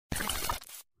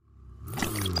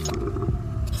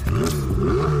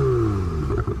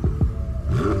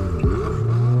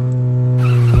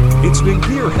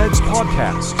Gearheads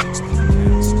Podcast.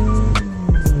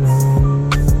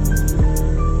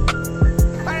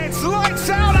 And it's lights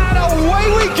out and away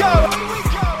we go!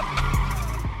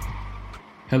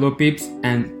 Hello peeps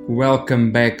and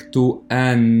welcome back to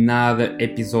another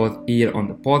episode here on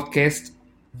the podcast.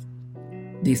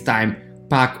 This time,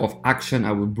 pack of action,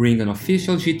 I will bring an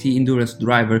official GT endurance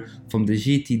driver from the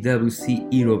GTWC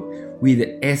Europe with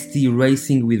the ST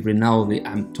Racing with Rinaldi.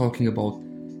 I'm talking about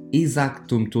Isaac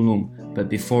Tutumlu. But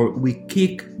before we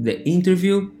kick the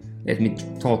interview, let me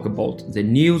talk about the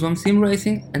news on sim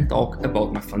racing and talk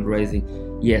about my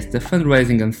fundraising. Yes, the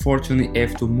fundraising unfortunately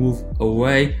have to move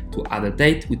away to other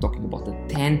date. We're talking about the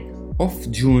 10th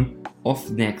of June of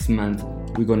next month.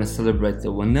 We're gonna celebrate the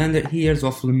 100 years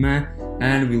of Le Mans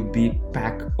and will be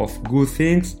pack of good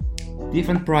things,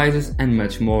 different prizes and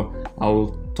much more. I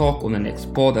will talk on the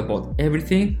next pod about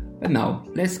everything, but now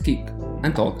let's kick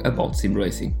and talk about sim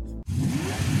racing.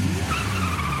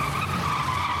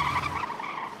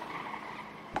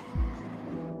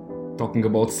 Talking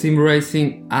about sim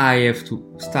racing, I have to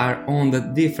start on the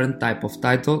different type of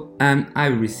title, and I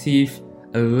receive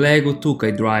a Lego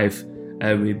 2K Drive,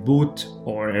 a reboot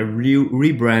or a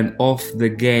rebrand of the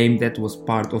game that was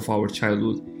part of our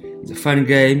childhood. It's a fun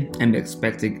game. I'm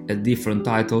expecting a different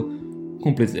title,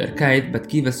 completely arcade, but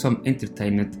give us some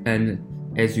entertainment. And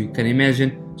as you can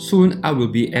imagine, soon I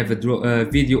will have a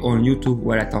video on YouTube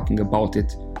where I'm talking about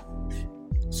it.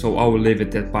 So I will leave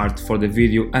it that part for the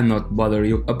video and not bother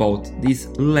you about this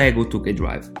Lego 2K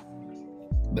Drive.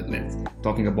 But let's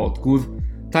talking about good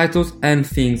titles and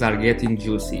things are getting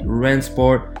juicy.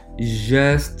 Rennsport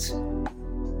just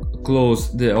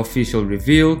closed the official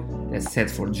reveal that's set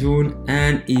for June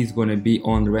and is gonna be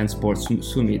on the Rennsport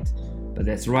Summit. But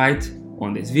that's right,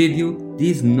 on this video,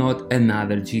 this is not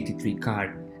another GT3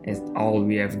 car, as all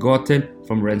we have gotten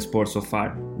from Rennsport so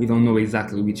far. We don't know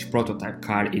exactly which prototype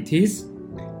car it is,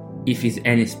 if it's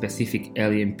any specific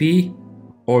LMP,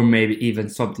 or maybe even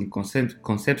something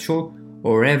conceptual.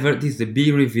 However, this is a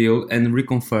big reveal and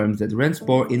reconfirms that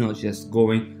Rennsport is not just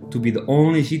going to be the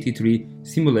only GT3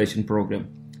 simulation program.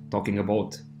 Talking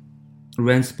about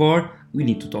Rennsport, we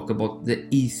need to talk about the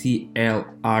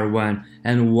ECLR1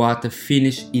 and what a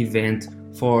finish event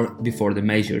for before the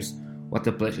majors. What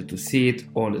a pleasure to see it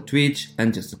on the Twitch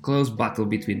and just a close battle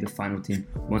between the final team.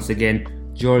 Once again,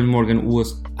 Jordan Morgan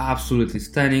was absolutely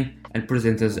stunning and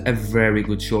presented us a very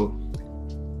good show.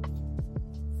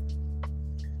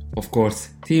 Of course,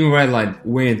 Team Redline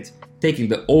went taking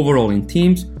the overall in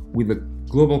teams with a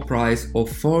global prize of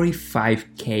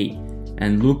 45k,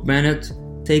 and Luke Bennett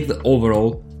take the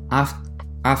overall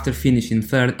after finishing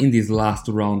third in this last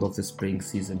round of the spring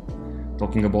season.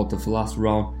 Talking about the last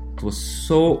round, it was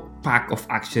so packed of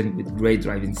action with great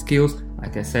driving skills.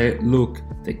 Like I said, Luke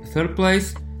take the third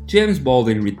place, James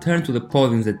Baldwin returned to the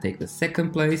podiums and take the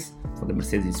second place for the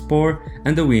Mercedes Sport,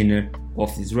 and the winner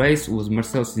of this race was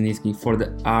Marcel Siniski for the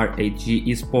RHG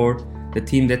Esport, the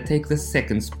team that takes the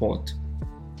second spot.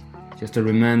 Just to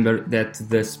remember that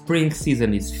the spring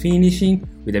season is finishing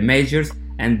with the majors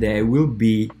and they will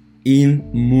be in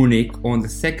Munich on the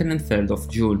 2nd and 3rd of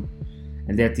June.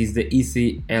 And that is the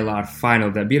ECLR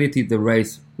final, the ability to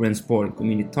race Rennsport and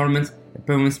community tournaments,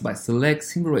 appearance by select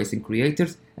sim racing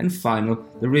creators, and final,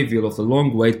 the reveal of the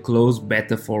long-awaited closed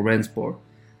beta for Rennsport.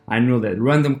 I know that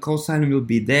Random Cosign will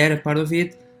be there, a part of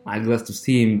it. I'm glad to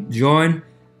see him join.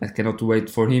 I cannot wait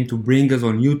for him to bring us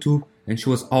on YouTube and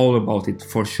show us all about it.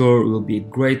 For sure, it will be a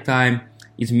great time.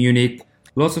 It's Munich,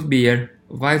 lots of beer,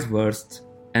 Weisswurst,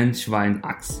 and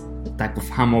Schweineachs, a type of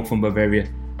hammock from Bavaria.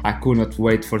 I could not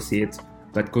wait for see it.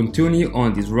 But continue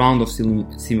on this round of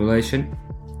simulation.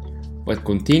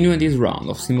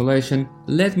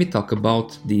 Let me talk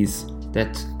about this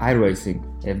that iRacing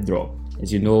have dropped.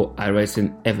 As you know,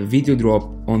 iRacing have a video drop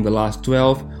on the last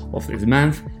 12th of this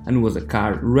month and was a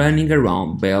car running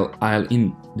around Belle Isle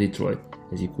in Detroit.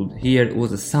 As you could hear, it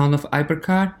was the sound of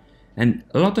hypercar, and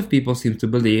a lot of people seem to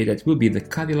believe that it will be the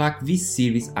Cadillac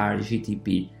V-Series R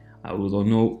GTP. I don't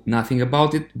know nothing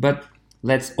about it, but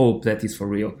let's hope that is for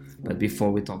real. But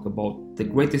before we talk about the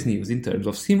greatest news in terms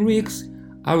of sim rigs,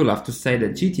 I will have to say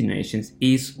that GT Nations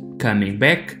is coming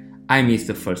back. I missed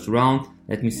the first round.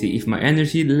 Let me see if my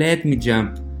energy let me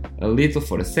jump a little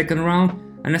for the second round,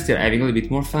 and I'm still having a little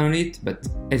bit more fun on it, but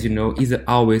as you know, it's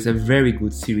always a very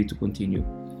good series to continue.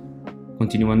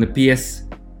 Continue on the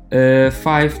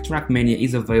PS5, Trackmania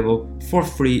is available for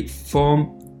free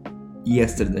from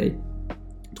yesterday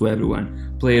to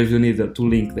everyone. Players will need to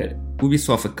link their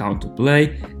Ubisoft account to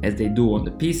play, as they do on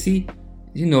the PC.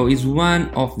 You know, it's one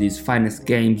of these finest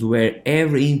games where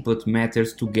every input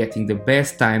matters to getting the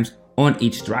best times on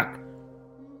each track.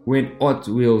 When Hot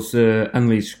Wheels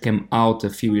Unleashed came out a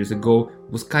few years ago,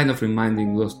 was kind of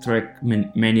reminding those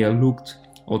Trackmania looked,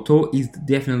 although it's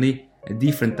definitely a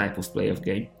different type of play of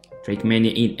game.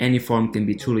 Trackmania in any form can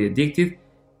be truly addictive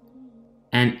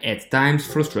and at times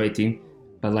frustrating,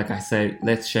 but like I said,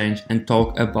 let's change and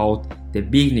talk about the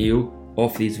big news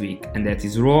of this week, and that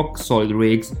is Rock Solid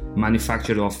Rigs,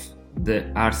 manufacturer of the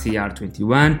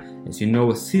RCR21, as you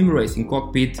know, a sim racing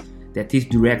cockpit that is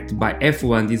directed by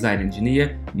F1 design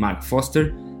engineer Mark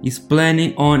Foster, is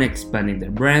planning on expanding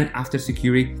their brand after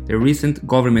securing the recent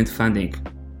government funding.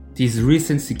 This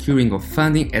recent securing of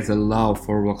funding has allowed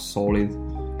for Rock Solid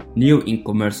new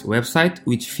e-commerce website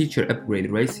which feature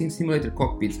upgraded racing simulator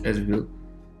cockpits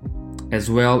as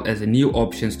well as new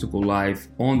options to go live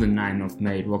on the 9th of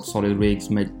May. Rock Solid Rigs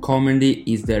made commonly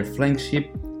is their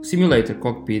flagship simulator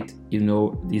cockpit,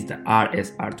 this is the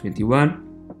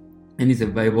RSR21, and is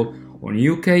available on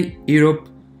UK, Europe,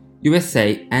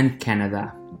 USA and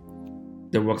Canada.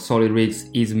 The Rock Solid Rigs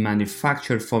is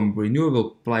manufactured from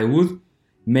renewable plywood,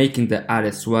 making the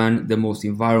RS1 the most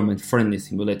environment-friendly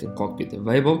simulator cockpit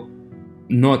available,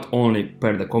 not only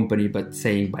per the company but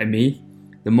saying by me.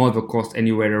 The model costs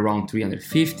anywhere around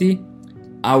 $350.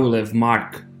 I will have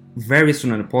Mark very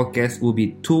soon on the podcast. Will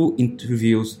be 2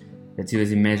 interviews that you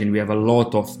guys imagine. We have a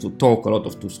lot to talk, a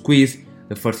lot to squeeze.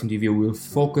 The first interview will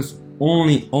focus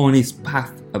only on his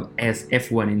path as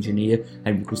F1 engineer,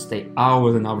 and we could stay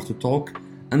hours and hours to talk.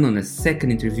 And on the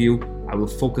second interview, I will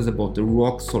focus about the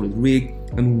Rock Solid Rig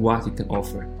and what it can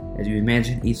offer. As you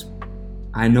imagine,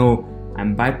 I know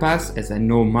I'm bypassed, as I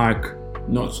know Mark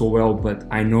not so well, but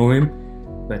I know him.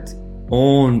 But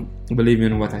believe me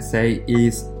in what I say,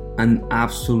 is an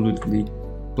absolutely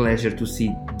pleasure to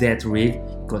see that rig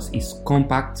because it's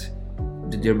compact,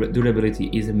 the durability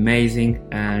is amazing,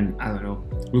 and I don't know,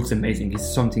 looks amazing. It's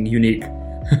something unique.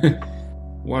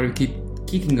 While we keep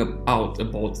kicking out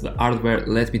about the hardware,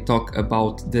 let me talk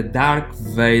about the Darth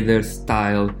Vader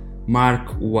style Mark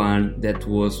 1 that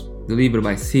was delivered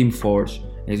by SimForge.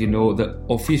 As you know, the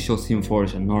official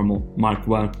SimForge and normal Mark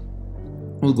 1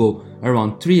 will go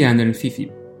around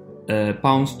 350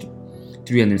 pounds to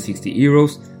 360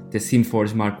 euros. The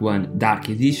SimForge Mark 1 Dark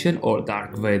Edition, or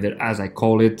Darth Vader as I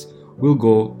call it, will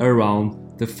go around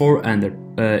the 400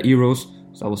 euros,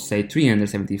 so I would say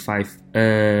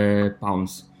 375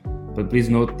 pounds. But please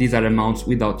note, these are amounts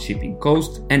without shipping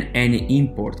cost and any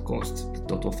import cost. The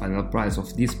total final price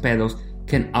of these pedals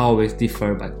can always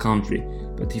differ by country,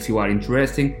 but if you are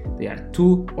interested, there are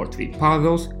 2 or 3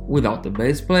 pedals without the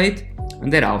base plate,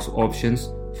 and there are also options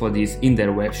for this in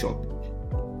their web shop.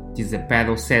 This is a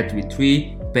pedal set with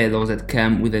 3 pedals that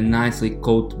come with a nicely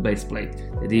coated base plate.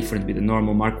 The difference with the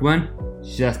normal Mark 1,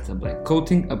 just a black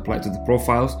coating applied to the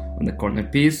profiles on the corner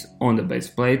piece on the base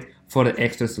plate for the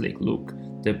extra sleek look.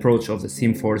 The approach of the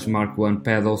SimForge Mark 1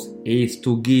 pedals is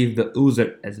to give the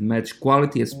user as much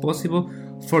quality as possible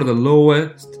for the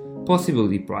lowest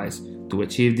possibility price. To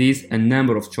achieve this, a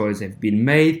number of choices have been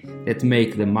made that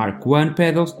make the Mark 1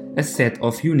 pedals a set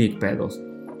of unique pedals.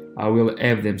 I will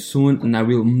have them soon and I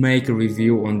will make a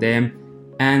review on them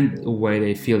and the way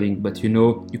they're feeling, but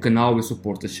you can always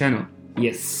support the channel.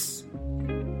 Yes.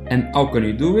 And how can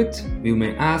you do it? You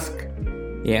may ask.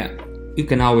 Yeah, you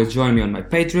can always join me on my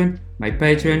Patreon. My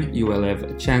Patreon, you will have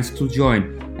a chance to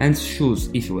join and choose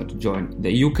if you want to join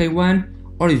the UK one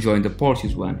or you join the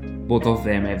Portuguese one. Both of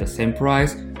them have the same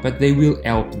price, but they will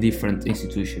help different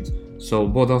institutions. So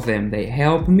both of them, they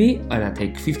help me, and I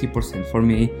take 50% for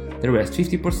me. The rest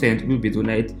 50% will be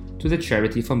donated to the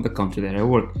charity from the country that I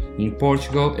work. In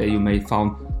Portugal, you may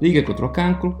found Liga contra o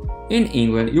Cancro. In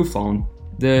England, you found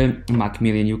the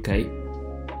Macmillan UK.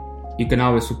 You can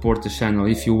always support the channel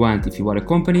if you want, if you are a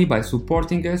company, by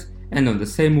supporting us, and on the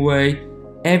same way,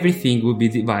 everything will be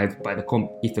divided by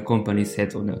if the company is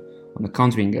set on a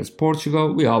country as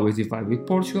Portugal, we always divide with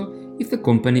Portugal. If the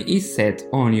company is set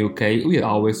on UK, we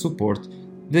always support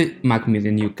the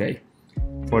Macmillan UK.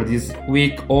 For this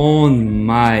week on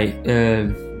my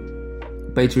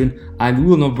Patreon, I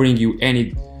will not bring you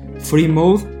any free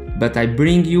mode, but I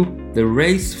bring you the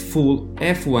race full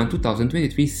F1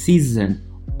 2023 season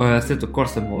Assetto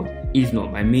Corsa mode. It's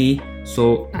not by me,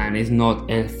 and it's not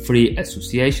a free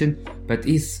association, but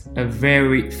it's a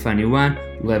very funny one.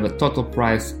 We'll have a total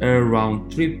price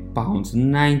around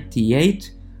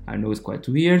 £3.98. I know it's quite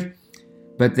weird,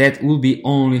 but that will be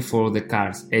only for the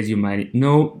cars. As you might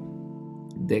know,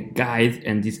 the guide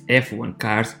and these F1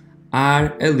 cars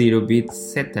are a little bit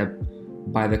set up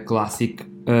by the classic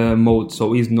mode,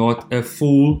 so it's not a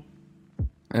full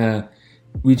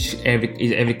which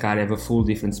every car have a full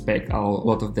different spec. A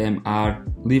lot of them are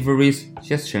liveries,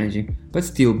 just changing, but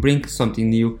still bring something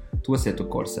new to Assetto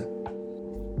Corsa.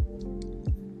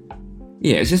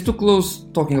 Yeah, just to close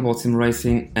talking about sim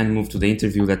racing and move to the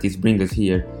interview that is bringing us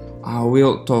here, I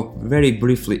will talk very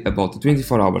briefly about the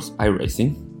 24 hours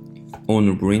iRacing on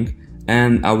Nürburgring,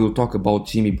 and I will talk about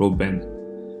Jimmy Broadbent.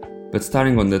 But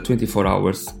starting on the 24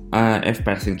 hours, I have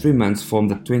passing 3 months from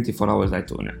the 24 hours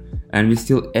Daytona, and we're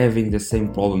still having the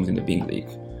same problems in the Big League.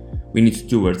 We need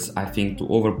stewards, I think, to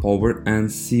overpower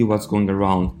and see what's going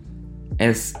around,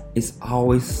 as it's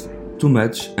always too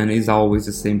much and it's always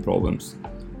the same problems.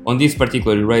 On this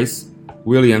particular race,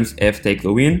 Williams have taken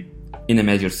the win in a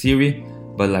major series,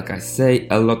 but like I say,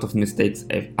 a lot of mistakes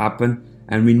have happened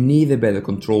and we need a better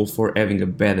control for having a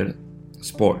better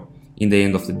sport. In the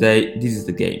end of the day, this is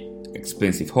the game.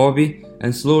 Expensive hobby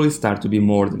and slowly start to be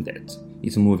more than that.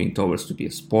 It's moving towards to be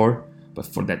a sport, but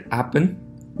for that to happen,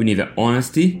 we need an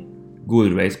honesty,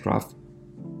 good racecraft,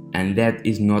 and that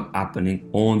is not happening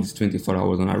on this 24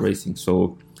 hours on iRacing.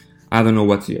 So I don't know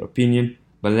what's your opinion,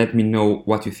 but let me know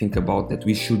what you think about that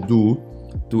we should do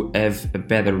to have a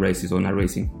better races on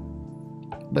iRacing.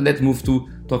 But let's move to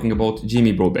talking about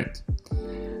Jimmy Broadbent.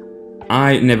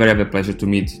 I never have the pleasure to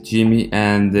meet Jimmy,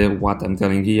 and what I'm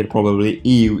telling here, probably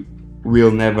he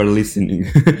will never listen.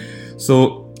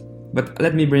 So, but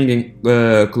let me bring in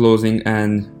closing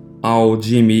and how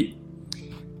Jimmy,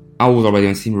 I was already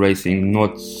on sim racing,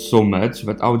 not so much,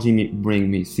 but how Jimmy bring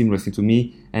me sim racing to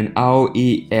me and how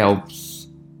he helped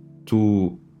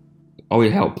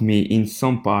me in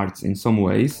some parts, in some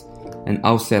ways, and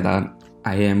how sad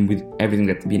I am with everything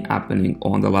that's been happening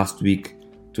on the last week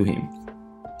to him.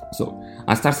 So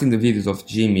I started seeing the videos of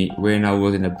Jimmy when I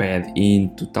was in a bed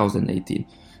in 2018.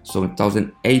 So in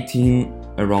 2018,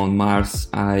 around March,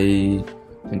 I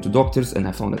went to doctors and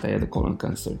I found that I had a colon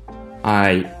cancer.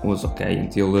 I was okay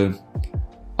until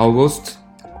August,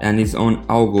 and it's on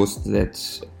August that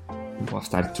I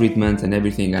started treatment and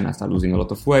everything, and I started losing a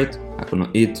lot of weight. I could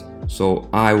not eat, so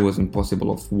I was impossible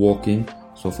of walking.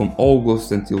 So from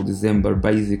August until December,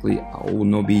 basically, I will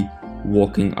not be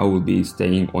walking. I will be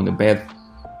staying on the bed.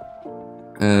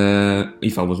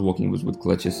 If I was walking, it was with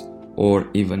clutches or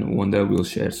even on the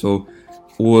wheelchair. So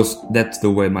that's the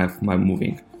way my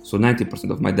moving. So 90%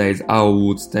 of my days I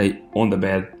would stay on the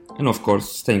bed, and of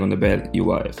course, staying on the bed,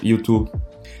 you have YouTube,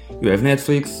 you have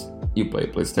Netflix, you play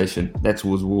PlayStation. That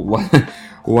was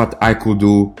what I could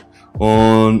do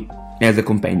as a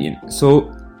companion.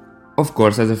 So, of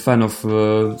course, as a fan of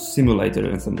simulator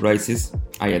and some races,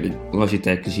 I had a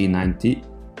Logitech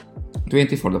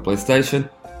G9020 for the PlayStation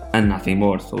and nothing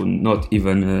more. So not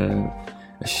even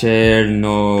a share,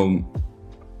 not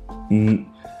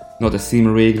a sim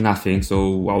rig, nothing.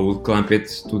 So I would clamp it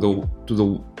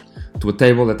to a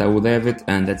table that I would have it,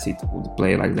 and that's it. I would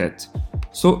play like that.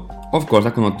 So of course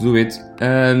I cannot do it.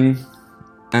 And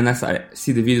as I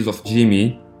see the videos of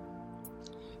Jimmy,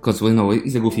 because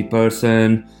he's a goofy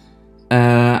person,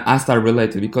 I started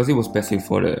related because he was passing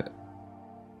for a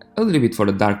little bit for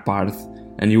the dark path,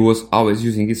 and he was always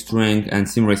using his strength, and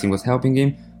sim racing was helping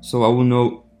him. So I will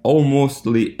know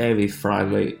almostly every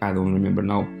Friday, I don't remember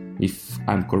now if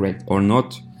I'm correct or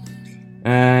not,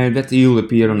 that he will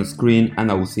appear on the screen and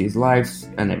I will see his lives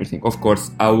and everything. Of course,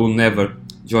 I will never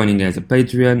join in as a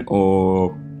Patreon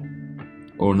or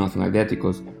nothing like that,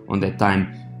 because on that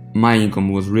time my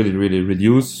income was really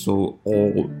reduced. So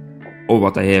all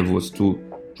what I have was to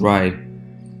try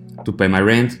to pay my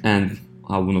rent, and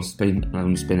I will not spend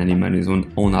any money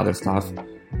on other stuff.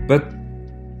 But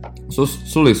so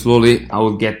slowly I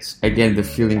will get again the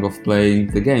feeling of playing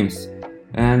the games.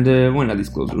 And when I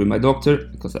disclosed with my doctor,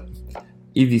 because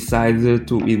he decided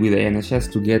with the NHS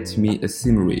to get me a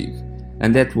sim rig,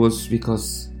 and that was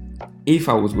because if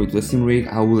I was going to a sim rig,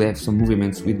 I would have some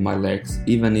movements with my legs,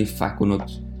 even if I could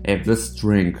not have the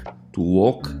strength to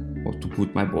walk or to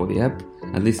put my body up.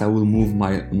 At least I will move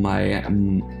my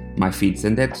feet,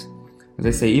 and that, as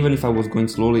I say, even if I was going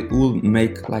slowly, it will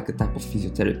make like a type of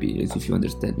physiotherapy, as if you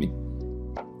understand me.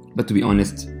 But to be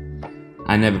honest,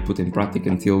 I never put in practice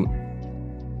until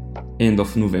end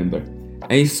of November.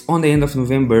 And it's on the end of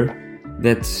November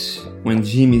that when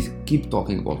Jimmy keep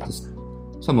talking about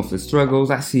some of the struggles,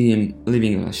 I see him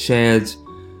living in a shed.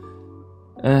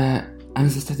 And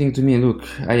he's starting to me, look,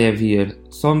 I have here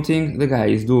something the guy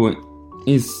is doing.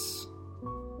 Is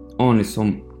on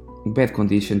some bad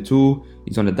condition too.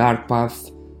 He's on a dark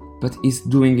path, but he's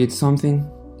doing it something.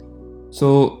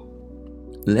 So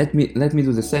let me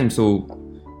do the same. So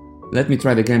let me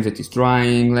try the games that he's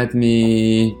trying. Let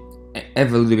me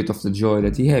have a little bit of the joy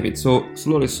that he have it. So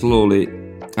slowly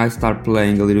I start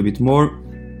playing a little bit more,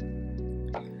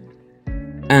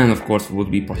 and of course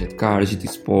would be Project Car, GT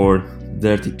Sport,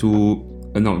 Dirty 2,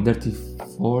 no,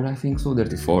 34, I think so,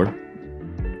 34.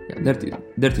 Yeah,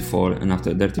 34, and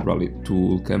after 30 probably 2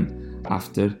 will come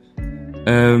after.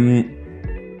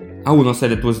 I would not say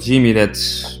that it was Jimmy that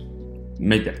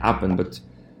made that happen, but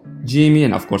Jimmy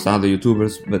and of course other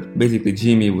YouTubers, but basically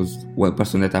Jimmy was one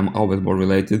person that I'm always more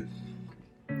related.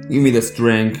 Give me the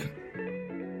strength.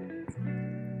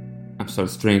 I'm sorry,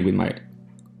 strength with my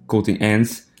quoting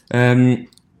ends. To,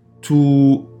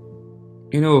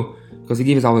 because he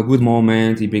gives out a good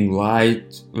moment, he brings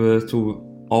light to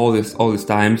all this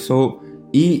time. So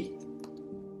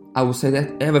I would say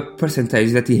that I have a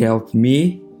percentage that he helped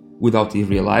me without he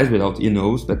realize, without he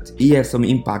knows, but he has some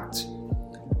impact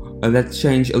that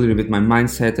changed a little bit my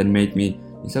mindset and made me,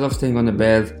 instead of staying on the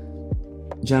bed,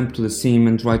 jump to the sim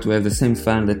and try to have the same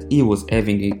fun that he was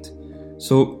having it.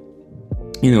 So,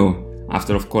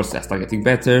 after of course I started getting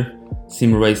better,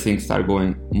 sim racing started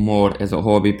going more as a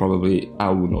hobby. Probably I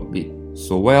would not be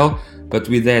so well, but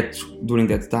with that, during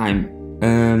that time,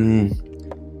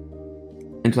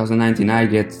 in 2019 I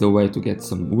get the way to get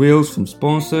some wheels from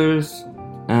sponsors,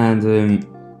 and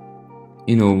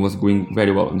was going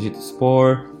very well on GT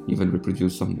Sport. Even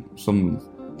reproduced some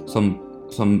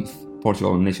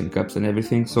Portugal Nation Cups and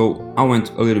everything. So I went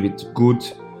a little bit good,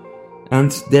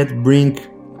 and that bring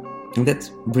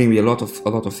me a lot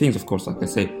of things. Of course, like I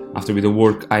say, after with the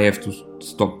work, I have to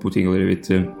stop putting a little bit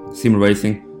sim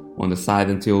racing on the side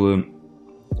until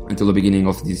the beginning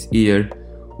of this year,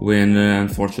 when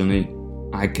unfortunately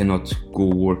I cannot go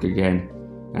work again,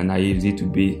 and I need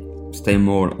to stay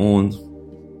more on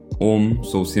home.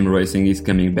 So sim racing is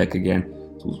coming back again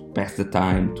to pass the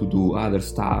time, to do other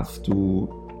stuff, to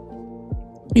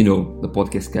the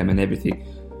podcast cam and everything.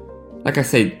 Like I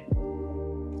said,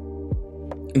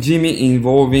 Jimmy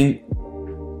involving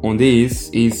on this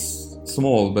is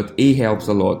small, but he helps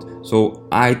a lot. So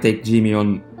I take Jimmy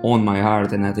on my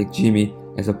heart, and I take Jimmy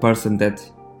as a person that,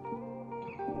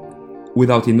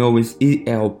 without he knows, he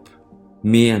help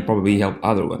me and probably help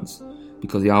other ones,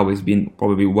 because he always been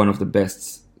probably one of the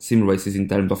best sim races in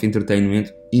terms of entertainment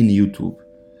in YouTube.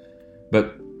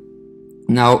 But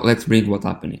now let's bring what's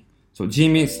happening. So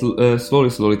Jimmy slowly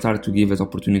started to give us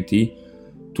opportunity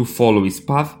to follow his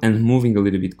path and moving a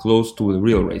little bit close to the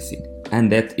real racing, and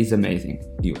that is amazing.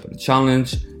 He opened a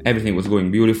challenge, everything was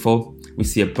going beautiful. We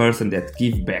see a person that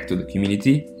gives back to the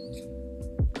community,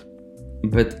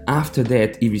 but after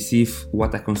that he received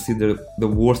what I consider the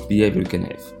worst behavior you can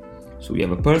have. So we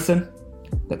have a person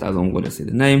that I don't want to say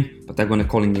the name, but I'm gonna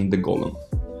call him the Golem.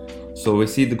 So we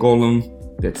see the Golem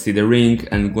that see the ring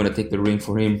and gonna take the ring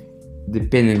for him,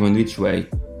 depending on which way,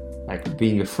 like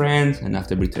being a friend and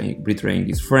after betraying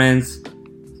his friends,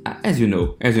 as you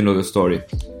know the story.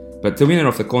 But the winner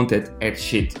of the contest had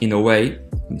shit in a way.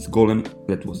 This Golem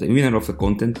that was the winner of the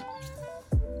contest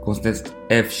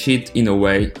have shit in a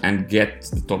way and get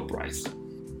the top prize.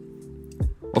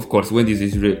 Of course, when this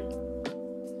is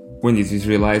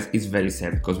realized, it's very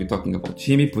sad, because we're talking about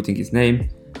Jimmy putting his name,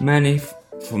 money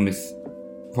from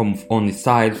on his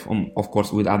side, of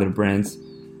course with other brands.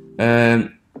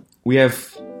 We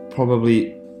have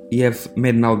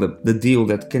made now the deal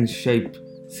that can shape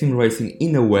sim racing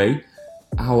in a way,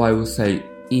 how I will say,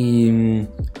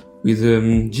 with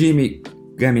Jimmy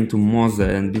coming to Moza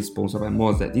and being sponsored by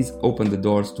Moza, this opened the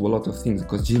doors to a lot of things,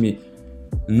 because Jimmy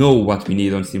know what we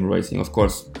need on sim racing. Of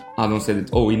course, I don't say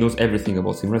that he knows everything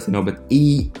about sim racing, no, but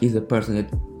he is a person that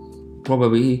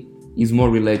probably is more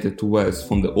related to us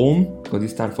from the home, because he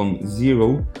started from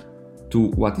zero to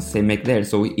what he say make there.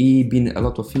 So he been a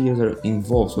lot of years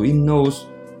involved, so he knows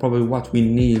probably what we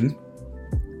need.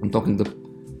 I'm talking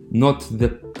not the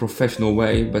professional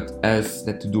way, but as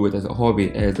that to do it as a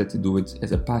hobby, as that to do it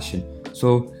as a passion.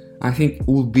 So I think it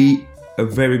will be a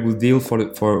very good deal for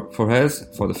us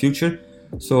for the future.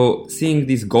 So seeing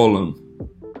this Golem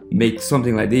make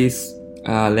something like this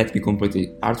left me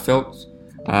completely heartfelt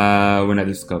when I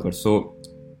discovered. So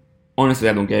honestly,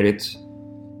 I don't get it.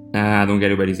 I don't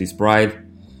get it. Where is his pride?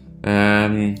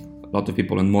 A lot of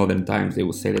people in modern times, they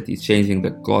will say that he's changing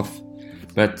the cloth,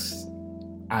 but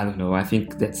I don't know. I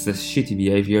think that's a shitty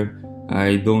behavior.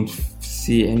 I don't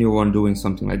see anyone doing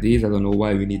something like this. I don't know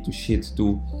why we need to shit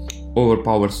to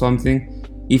overpower something.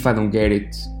 If I don't get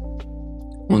it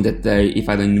on that day, if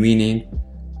I don't winning,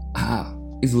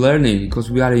 it's learning, because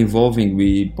we are evolving.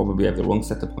 We probably have the wrong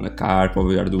setup on a car,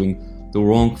 probably are doing the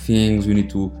wrong things. We need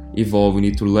to evolve, we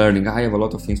need to learn. I have a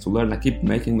lot of things to learn. I keep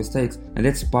making mistakes, and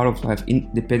that's part of life.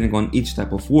 Depending on each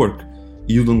type of work,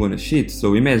 you don't want to shit.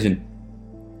 So imagine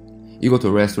you go to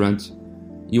a restaurant,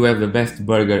 you have the best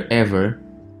burger ever,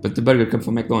 but the burger comes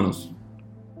from McDonald's.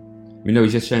 You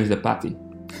just change the patty.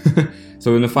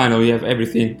 So in the final, you have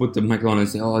everything. Put the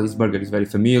McDonald's. Say, oh, this burger is very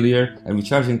familiar, and we're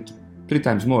charging 3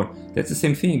 times more. That's the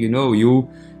same thing, You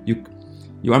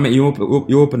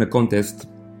open a contest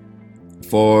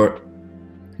for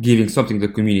giving something to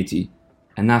the community,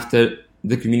 and after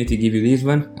the community give you this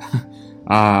one,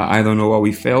 I don't know how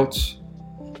we felt.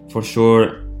 For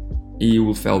sure, you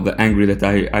will feel the angry that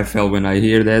I felt when I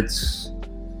hear that.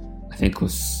 I think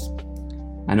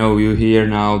I know you hear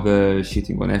now the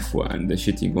shitting on F1, the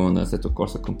shitting on Assetto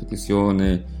Corsa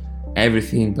Competizione,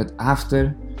 everything, but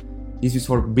after, this is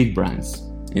for big brands,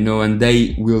 and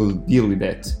they will deal with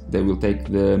that. They will take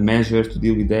the measures to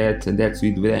deal with that, and that's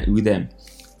with them.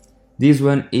 This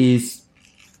one is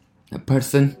a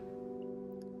person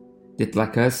that,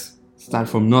 like us, start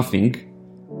from nothing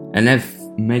and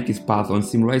make his path on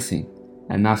sim racing.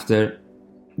 And after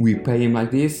we pay him like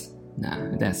this,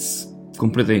 that's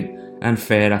completely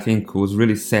unfair. I think it was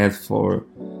really sad for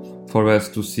us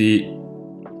to see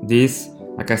this.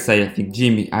 Like I say, I think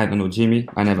Jimmy, I don't know Jimmy,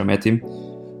 I never met him.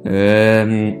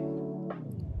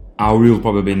 I will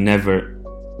probably never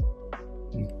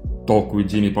talk with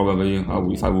Jimmy. Probably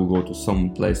if I will go to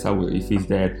some place, if he's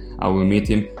there, I will meet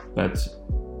him, but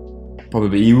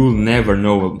probably he will never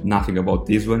know nothing about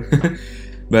this one.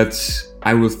 But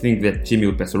I will think that Jimmy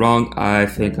will pass around. I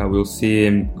think I will see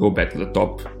him go back to the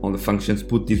top on the functions,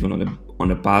 put this one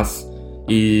on a pass.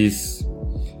 Is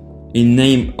in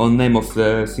name of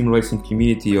the sim racing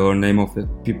community, or name of the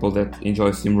people that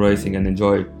enjoy sim racing and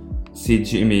enjoy see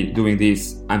Jimmy doing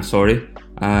this. I'm sorry.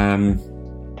 I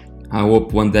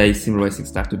hope one day sim racing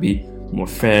start to be more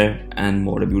fair and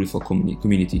more a beautiful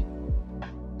community.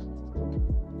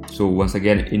 So once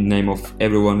again, in name of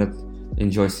everyone that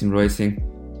enjoys sim racing,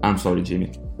 I'm sorry,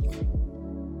 Jimmy.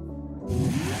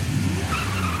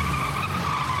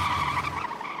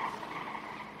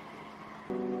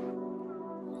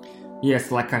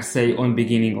 Yes, like I say on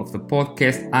beginning of the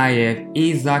podcast, I have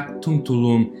Isaac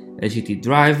Tutumlu, a GT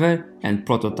driver and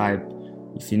prototype.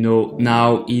 If you know,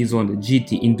 now he's on the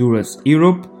GT Endurance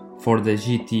Europe for the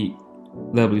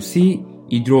GTWC.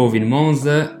 He drove in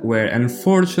Monza, where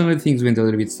unfortunately things went a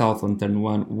little bit south on turn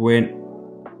 1 when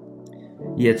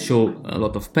he had shown a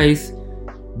lot of pace.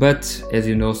 But as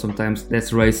you know, sometimes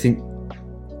that's racing.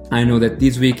 I know that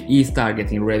this week he started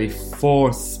getting ready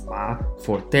for Spa,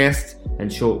 for test,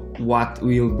 and show what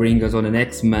will bring us on the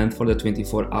next month for the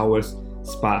 24 hours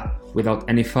Spa. Without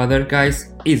any further,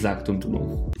 guys, Isaac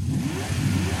Tutumlu.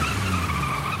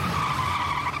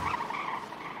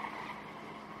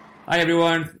 Hi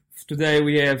everyone, today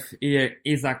we have here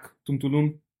Isaac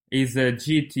Tutumlu. He's a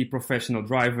GT professional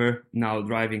driver, now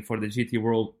driving for the GT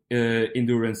World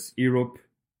Endurance Europe,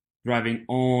 driving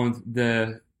on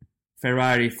the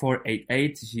Ferrari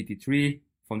 488 GT3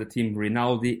 from the team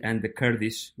Rinaldi and the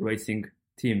Kurdish racing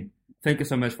team. Thank you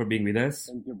so much for being with us.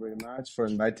 Thank you very much for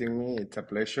inviting me. It's a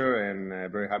pleasure,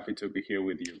 and very happy to be here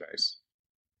with you guys.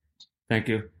 Thank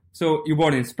you. So you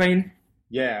born in Spain?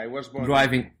 Yeah, I was born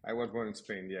in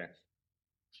Spain, yeah.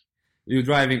 You're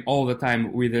driving all the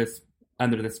time with us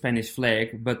under the Spanish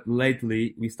flag, but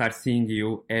lately we start seeing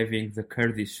you having the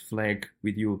Kurdish flag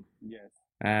with you.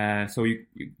 Yes. So you're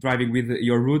driving with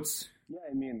your roots? Yeah,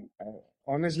 I mean,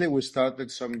 honestly, we started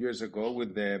some years ago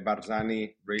with the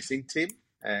Barzani racing team,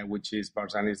 which is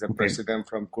Barzani is the president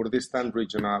from Kurdistan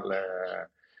regional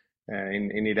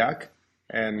in Iraq.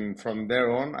 And from there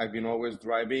on, I've been always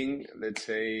driving, let's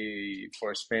say,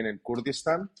 for Spain and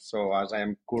Kurdistan. So as I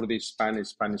am Kurdish,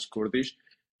 Spanish, Kurdish,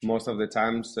 most of the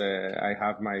times I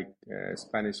have my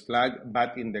Spanish flag,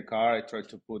 but in the car I try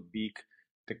to put big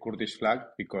the Kurdish flag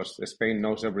because Spain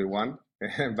knows everyone,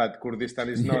 but Kurdistan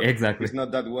is not exactly. It's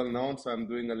not that well known. So I'm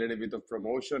doing a little bit of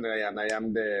promotion, and I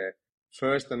am the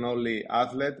first and only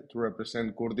athlete to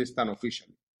represent Kurdistan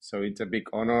officially. So it's a big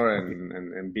honor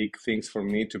and big things for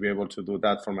me to be able to do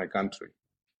that for my country.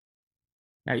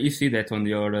 Yeah, you see that on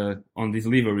your on this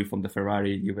livery from the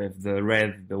Ferrari. You have the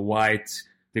red, the white,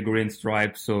 the green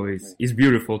stripes. So it's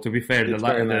beautiful. To be fair,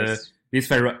 nice. The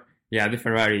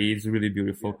Ferrari is really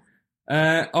beautiful.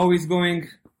 How is going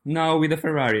now with the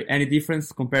Ferrari? Any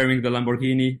difference comparing the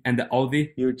Lamborghini and the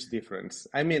Audi? Huge difference.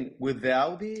 I mean, with the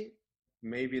Audi,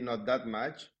 maybe not that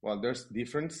much. Well, there's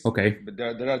difference. Okay. But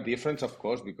there are difference, of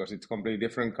course, because it's a completely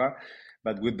different car.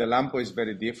 But with the Lambo, it's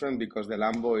very different because the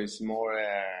Lambo is more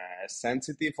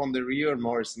sensitive on the rear,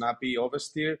 more snappy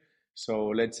oversteer. So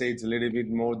let's say it's a little bit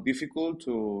more difficult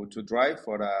to drive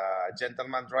for a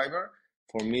gentleman driver.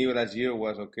 For me, last year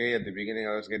was okay. At the beginning,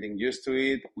 I was getting used to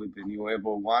it with the new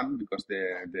Evo 1 because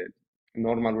the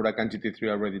normal Huracan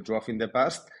GT3 already drove in the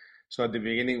past. So at the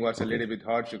beginning, it was a little bit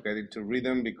hard to get into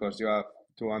rhythm because you have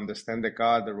to understand the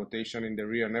car, the rotation in the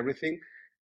rear and everything.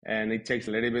 and it takes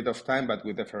a little bit of time. But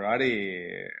with the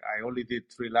Ferrari, I only did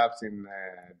 3 laps in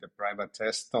the private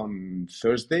test on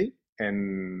Thursday,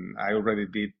 and I already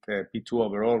did P2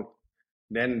 overall.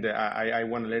 Then I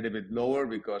went a little bit lower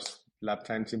because lap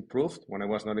times improved when I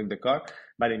was not in the car.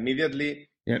 But immediately,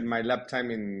 my lap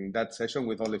time in that session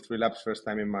with only 3 laps, first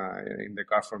time in the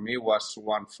car for me, was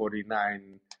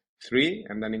 1:49.3,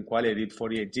 and then in quali I did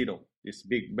 48.0. It's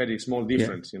big, very small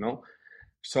difference,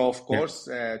 So of course,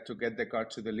 to get the car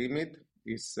to the limit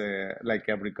is like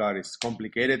every car is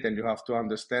complicated, and you have to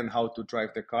understand how to drive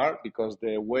the car, because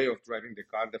the way of driving the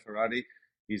car, the Ferrari,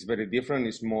 is very different.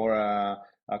 It's more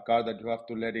a car that you have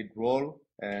to let it roll,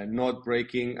 not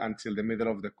braking until the middle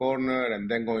of the corner and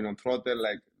then going on throttle,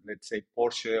 like let's say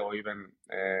Porsche or even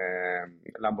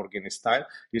Lamborghini style.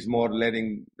 It's more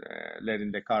letting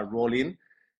the car roll in.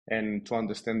 And to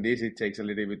understand this, it takes a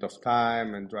little bit of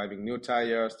time and driving new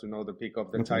tires to know the peak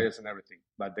of the tires and everything.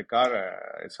 But the car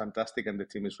is fantastic, and the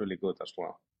team is really good as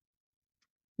well.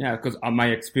 Yeah, because my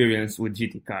experience with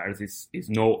GT cars is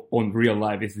no, on real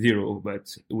life is zero,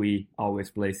 but we always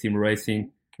play sim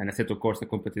racing, and I said, of course, the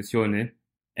competizione,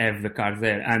 have the cars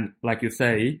there. And like you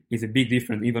say, it's a big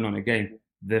difference even on a game.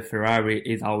 The Ferrari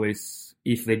is always,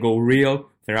 if they go real,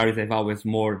 Ferraris have always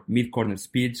more mid-corner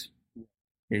speed.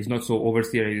 It's not so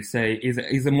oversteer, as you say.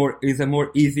 Is a more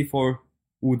easy for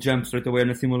who jump straight away in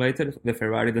a simulator, the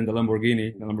Ferrari, than the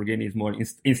Lamborghini. The Lamborghini is more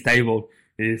unstable.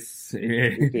 It's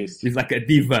like a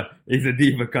diva. It's a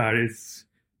diva car.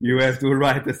 You have to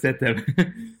write the setup.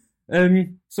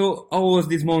 So how was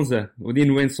this Monza? We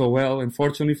didn't win so well,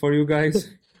 unfortunately for you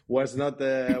guys. Was not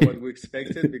what we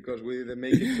expected, because we didn't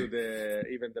make it to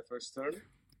even the first turn.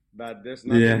 But there's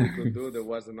nothing we could do. There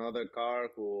was another car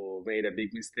who made a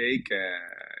big mistake.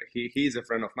 He's a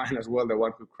friend of mine as well, the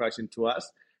one who crashed into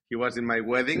us. He was in my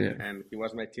wedding, and he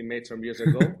was my teammate some years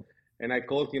ago. And I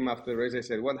called him after the race. I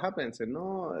said, "What happened?" He said,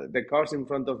 "No, the cars in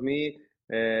front of me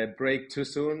braked too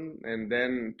soon, and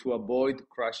then to avoid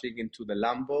crashing into the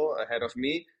Lambo ahead of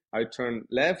me, I turned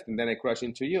left, and then I crashed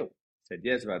into you." I said,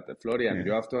 "Yes, but Florian,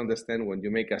 you have to understand, when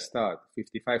you make a start,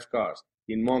 55 cars,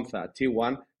 in Monza,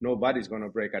 T1, nobody's going to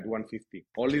brake at 150.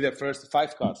 Only the first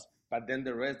 5 cars. But then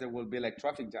the rest, there will be like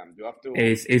traffic jam. You have to...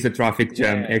 It's a traffic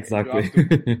jam, exactly.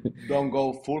 Don't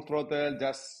go full throttle,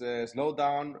 just slow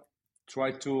down.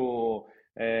 Try to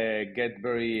get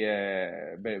very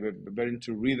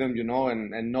into rhythm,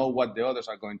 and know what the others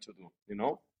are going to do,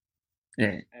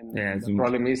 And the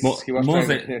problem is he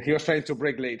was trying to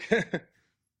brake late.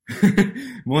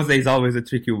 Monza is always a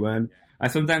tricky one.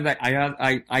 Sometimes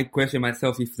I question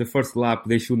myself if the first lap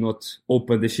they should not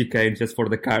open the chicane just for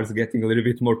the cars getting a little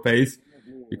bit more pace,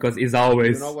 because it's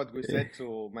always... You know what we said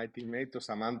to my teammate, to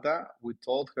Samantha? We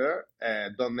told her,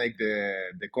 don't make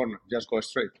the corner, just go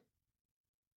straight.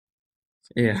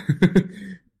 Yeah.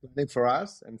 The thing for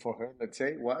us and for her, let's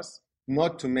say, was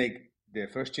not to make the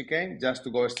first chicane, just to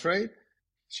go straight.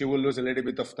 She will lose a little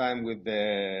bit of time with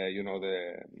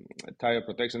the tire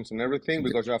protections and everything,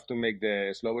 because you have to make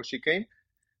the slower chicane,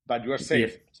 but you are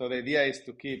safe. Yeah. So the idea is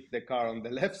to keep the car on the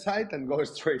left side and go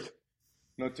straight,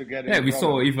 not to get... Yeah, we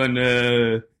saw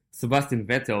even Sebastian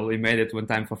Vettel, he made it one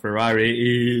time for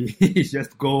Ferrari. He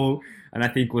just go, and I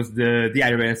think it was the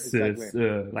DRS,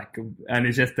 exactly. And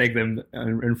he just take them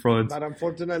in front. But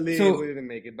unfortunately, we didn't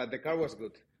make it. But the car was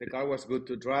good. The car was good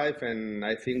to drive, and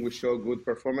I think we showed good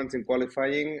performance in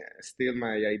qualifying. Still,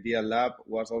 my ideal lap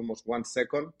was almost 1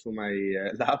 second to my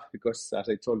lap, because, as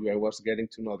I told you, I was getting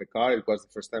to know the car. It was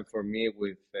the first time for me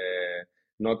with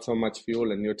not so much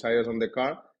fuel and new tires on the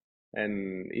car.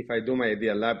 And if I do my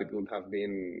ideal lap, it would have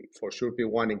been for sure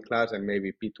P1 in class and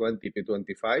maybe P20,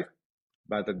 P25.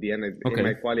 But at the end, in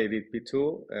my quali, I did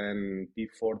P2 and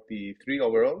P43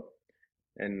 overall.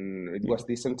 And it was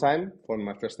decent time for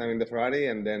my first time in the Ferrari.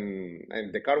 And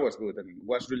the car was good, and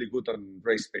was really good on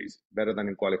race pace, better than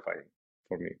in qualifying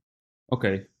for me.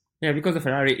 Okay. Yeah, because the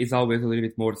Ferrari is always a little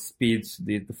bit more speed.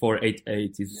 The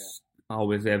 488 is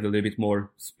always have a little bit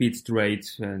more speed straight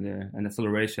and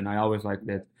acceleration. I always like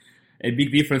that. A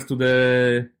big difference to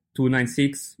the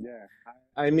 296. Yeah,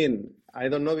 I mean, I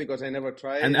don't know, because I never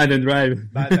tried. And I don't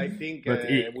drive. But I think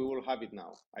we will have it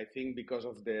now. I think because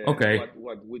of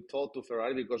what we told to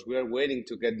Ferrari, because we are waiting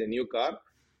to get the new car.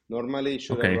 Normally it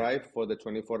should arrive for the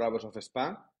 24 hours of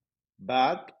Spa.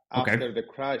 But after the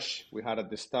crash we had at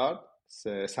the start,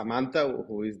 Samantha,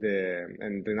 who is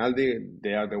and Rinaldi,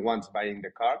 they are the ones buying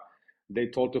the car. They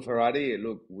told to Ferrari,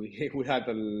 look, we had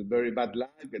a very bad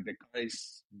luck. The car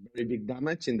is very big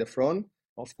damage in the front.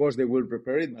 Of course, they will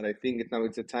repair it, but I think now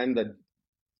it's a time that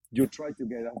you try to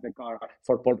get out the car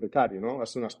for Paul Ricard,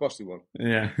 as soon as possible.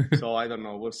 Yeah. So I don't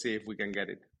know. We'll see if we can get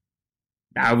it.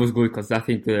 That was good because I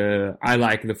think I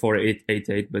like the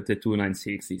 4888, but the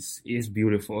 296 is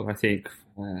beautiful. I think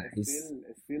Still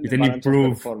it's the an balance of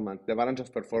improve. performance. The balance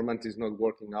of performance is not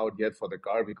working out yet for the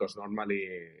car because normally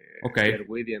Okay.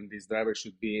 Gerwidi and this driver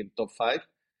should be in top five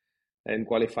and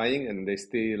qualifying, and they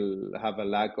still have a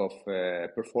lack of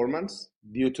performance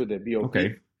due to the BOP.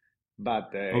 Okay. But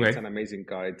it's Okay. an amazing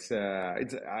car. It's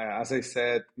as I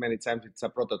said many times, it's a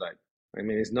prototype. I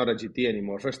mean, it's not a GT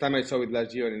anymore. First time I saw it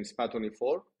last year in Spa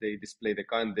 24, they displayed the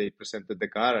car and they presented the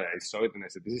car. I saw it and I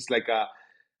said, this is like a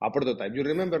prototype. You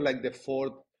remember like the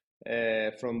Ford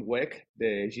from WEC,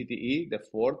 the GTE, the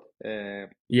Ford?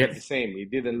 It's Yep. the same. It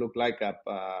didn't look like a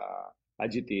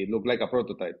GT. It looked like a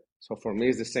prototype. So for me,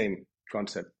 it's the same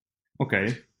concept.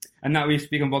 Okay. And now we're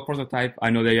speaking about prototype.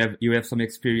 I know that you have some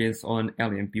experience on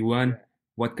LMP1.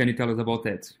 What can you tell us about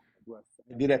that?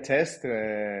 I did a test,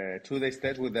 2 days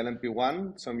test with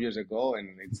LMP1 some years ago,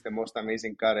 and it's the most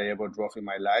amazing car I ever drove in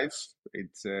my life.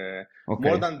 It's more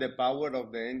Okay. than the power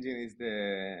of the engine is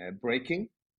the braking.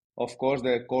 Of course,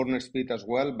 the corner speed as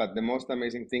well, but the most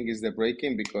amazing thing is the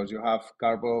braking because you have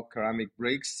carbo ceramic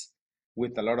brakes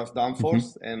with a lot of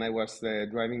downforce. Mm-hmm. And I was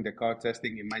driving the car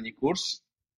testing in Magny-Cours.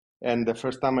 And the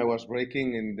first time I was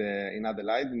braking in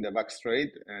Adelaide in the back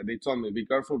straight, they told me be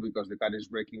careful because the car is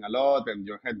braking a lot and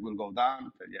your head will go down. I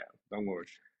said, yeah, don't worry.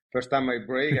 First time I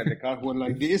brake and the car went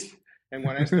like this, and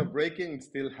when I stopped braking, it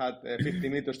still had 50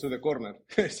 meters to the corner.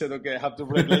 I said, okay, I have to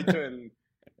brake later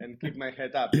and keep my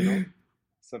head up, you know.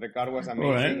 So the car was All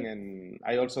amazing, right. and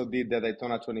I also did the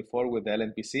Daytona 24 with the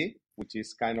LMPC, which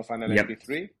is kind of an Yep.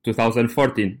 LMP3.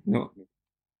 2014. No.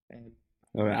 And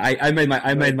All right. I made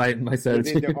my you search.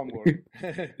 did the homework.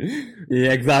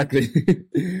 Yeah, exactly.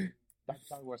 That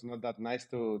car was not that nice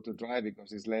to drive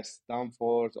because it's less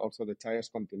downforce. Also, the tires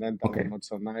Continental were Okay. not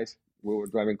so nice. We were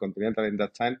driving Continental in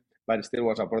that time, but it still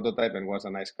was a prototype and was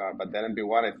a nice car. But the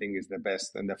LMP1, I think, is the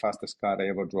best and the fastest car I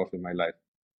ever drove in my life.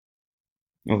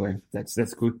 Okay.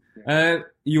 That's good. Yeah.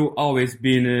 You always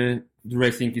been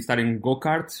racing. You started in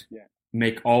go-kart. Yeah.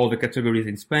 Make all the categories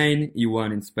in Spain. You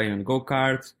won in Spain on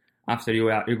go-kart. After you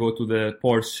go to the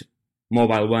Porsche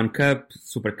Mobile One Cup,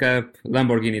 Super Cup,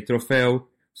 Lamborghini Trofeo.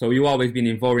 So you always been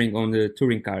involving on the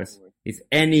touring cars. Is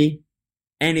any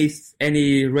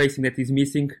racing that is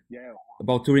missing Yeah.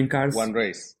 about touring cars? One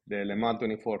race, the Le Mans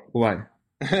 24. Why?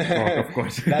 Oh, of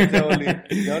course. That's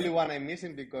the only one I'm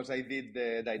missing because I did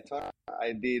the Daytona,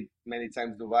 I did many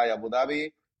times Dubai, Abu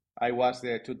Dhabi. I was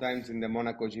there 2 times in the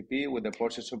Monaco GP with the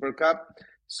Porsche Super Cup.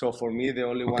 So for me, the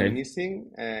only one Okay. missing,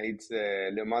 it's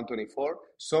Le Mans 24.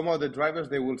 Some of the drivers,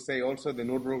 they will say also the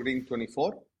Nürburgring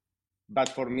 24. But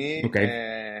for me, Okay.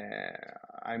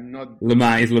 I'm not. Le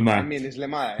Mans is Le I Mans. mean, it's Le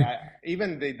Mans.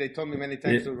 Even they told me many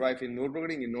times to drive in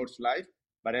Nürburgring in North Life,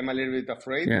 but I'm a little bit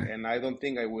afraid, Yeah. and I don't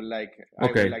think I will like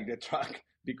Okay. the track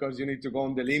because you need to go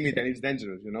on the limit and it's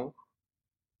dangerous, you know.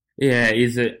 Yeah,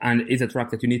 it's a track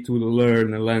that you need to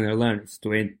learn and learn and learn. It's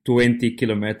 20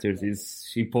 kilometers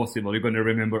is impossible. You're gonna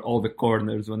remember all the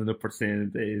corners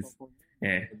 100%.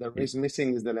 Yeah. The race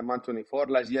missing is the Le Mans 24.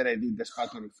 Last year I did the Spa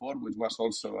 24, which was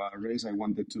also a race I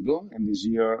wanted to do, and this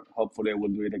year hopefully I will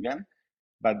do it again.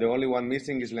 But the only one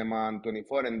missing is Le Mans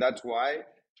 24, and that's why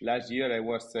last year I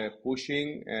was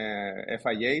pushing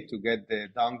FIA to get the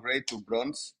downgrade to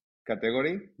bronze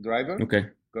category driver Okay.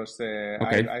 because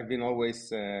Okay. I've been always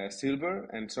silver,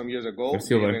 and some years ago You're they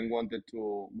silver. even wanted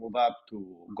to move up to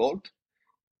gold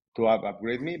to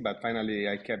upgrade me, but finally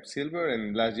I kept silver.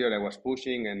 And last year I was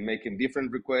pushing and making different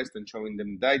requests and showing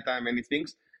them daytime, many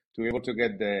things to be able to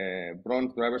get the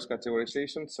bronze drivers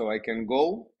categorization so I can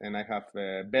go and I have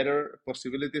better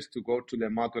possibilities to go to the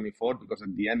Mach 24 because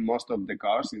at the end, most of the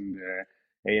cars in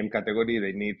the AM category,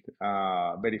 they need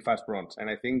very fast bronze. And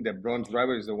I think the bronze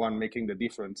driver is the one making the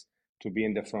difference to be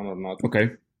in the front or not.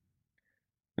 Okay.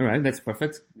 All right, that's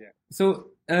perfect. Yeah.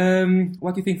 So,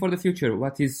 what do you think for the future?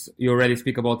 What is you already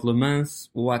speak about Le Mans?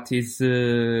 What is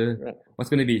what's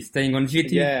going to be staying on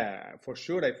GT? Yeah, for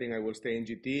sure. I think I will stay in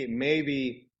GT.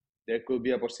 Maybe there could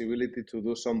be a possibility to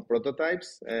do some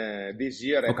prototypes. This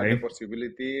year, I Okay. had the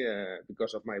possibility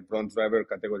because of my bronze driver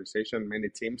categorization. Many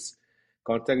teams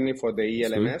contact me for the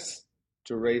ELMS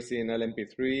to race in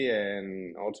LMP3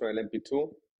 and also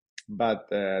LMP2.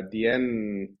 But at the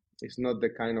end, it's not the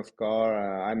kind of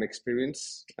car I'm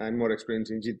experienced. I'm more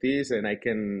experienced in GTs, and I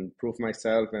can prove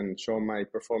myself and show my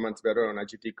performance better on a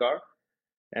GT car.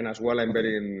 And as well, I'm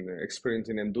very experienced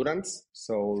in endurance.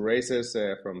 So races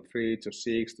from 3 to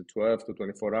 6 to 12 to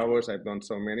 24 hours, I've done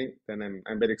so many. Then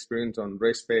I'm very experienced on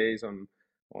race pace,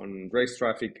 on race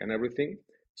traffic and everything.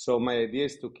 So my idea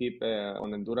is to keep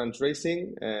on endurance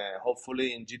racing,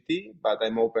 hopefully in GT, but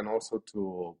I'm open also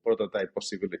to prototype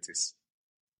possibilities.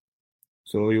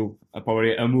 So you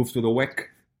probably move to the WEC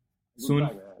soon.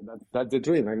 That's the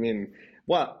dream. I mean,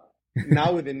 well,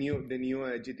 now with the new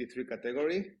GT3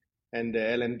 category and the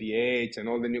LMDH and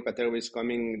all the new categories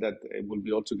coming that will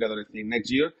be all together I think next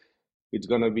year, it's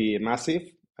going to be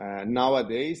massive.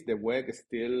 Nowadays, the WEC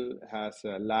still has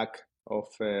a lack of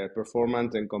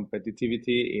performance and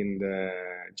competitivity in the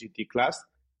GT class.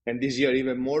 And this year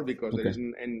even more because there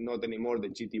isn't not anymore the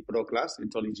GT Pro class,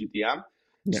 it's only GTM.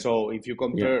 Yeah. So if you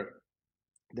compare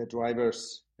the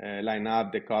drivers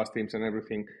lineup, the costumes and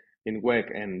everything in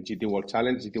WEC and GT World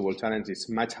Challenge is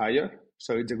much higher.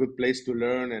 So it's a good place to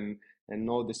learn and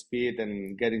know the speed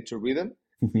and get into rhythm.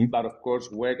 Mm-hmm. But of course,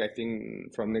 WEC, I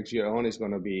think from next year on is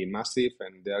going to be massive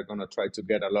and they're going to try to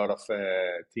get a lot of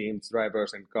teams,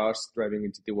 drivers and cars driving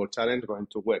in GT World Challenge going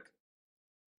to WEC.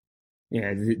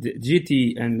 Yeah, the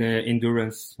GT and the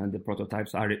endurance and the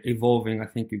prototypes are evolving. I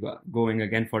think you got going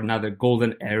again for another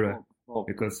golden era.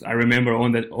 Because I remember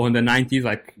on the 90s,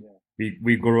 like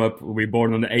we grew up, we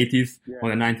born on the 80s. Yeah. On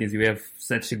the 90s, we have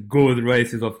such good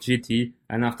races of GT,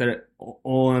 and after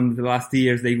on the last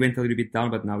years they went a little bit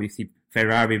down. But now you see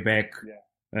Ferrari back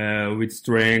with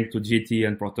strength to GT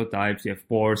and prototypes. You have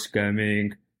Porsche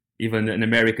coming. Even in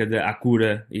America, the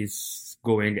Acura is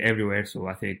going everywhere. So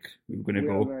I think we're gonna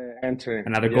go entering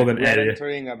another golden area. We're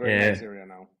entering a very nice area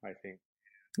now. I think.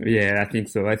 Yeah, I think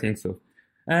so.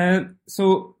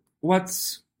 So.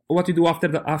 What you do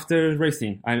after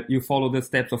racing? You follow the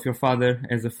steps of your father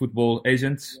as a football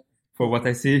agent, for what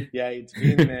I see. Yeah, it's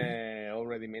been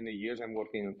already many years I'm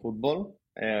working in football.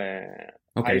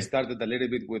 I started a little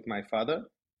bit with my father,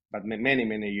 but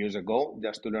many years ago,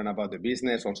 just to learn about the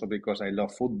business. Also because I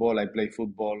love football. I play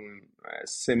football,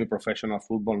 semi-professional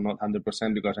football, not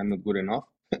 100% because I'm not good enough.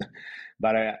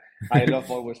 But I love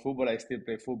always football. I still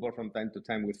play football from time to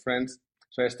time with friends.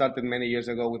 So I started many years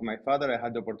ago with my father. I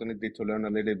had the opportunity to learn a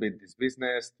little bit this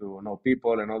business, to know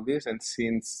people and all this. And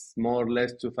since more or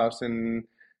less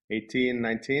 2018,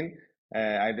 19,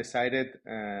 I decided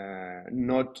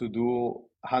not to do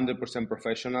 100%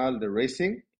 professional, the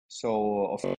racing. So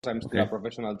of course I'm still a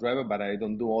professional driver, but I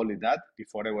don't do only that.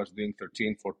 Before I was doing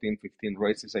 13, 14, 15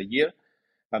 races a year.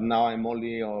 But now I'm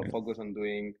only focused on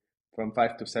doing from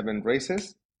 5 to 7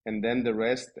 races. And then the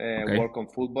rest work on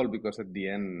football because at the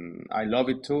end, I love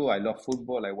it too. I love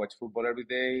football. I watch football every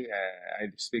day.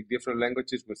 I speak different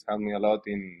languages, which help me a lot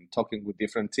in talking with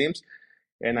different teams.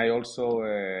 And I also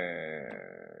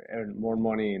earn more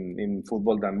money in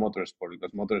football than motorsport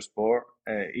because motorsport,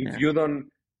 if you don't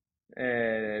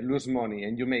lose money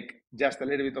and you make just a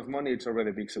little bit of money, it's already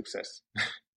a big success.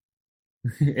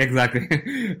 Exactly.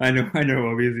 I know.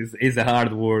 It's a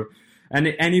hard work. And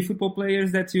any football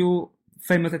players that you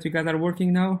guys are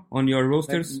working now on your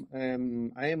rosters?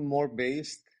 I am more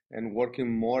based and working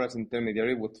more as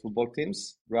intermediary with football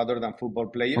teams rather than football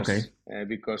players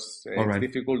because it's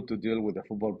difficult to deal with the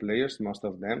football players, most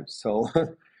of them. So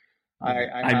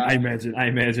I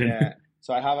imagine. Yeah.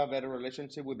 So I have a better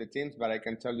relationship with the teams, but I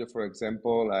can tell you, for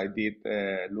example, I did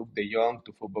Luc de Jong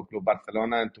to Football Club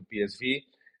Barcelona and to PSV.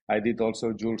 I did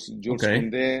also Jules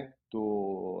Koundé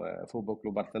to Football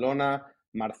Club Barcelona.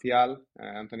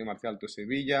 Anthony Martial to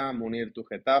Sevilla, Munir to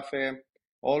Getafe.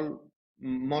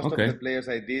 Most of the players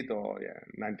I did,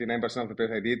 99% of the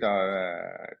players I did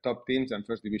are top teams and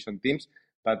first division teams,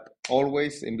 but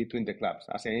always in between the clubs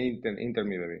as an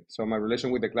intermediary. So my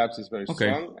relation with the clubs is very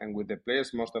strong, and with the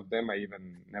players, most of them I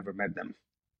even never met them.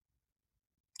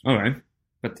 All right,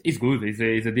 but it's good. It's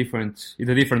a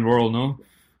different world, no?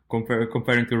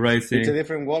 Comparing to racing, it's a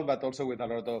different world, but also with a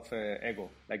lot of ego,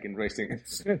 like in racing.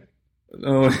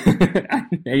 Oh,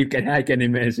 I can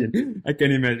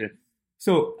imagine.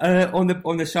 So on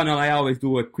the channel, I always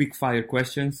do a quick fire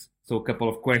questions. So a couple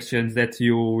of questions that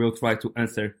you will try to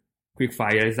answer. Quick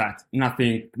fire is that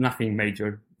nothing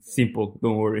major, simple.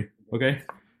 Don't worry. Okay.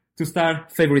 To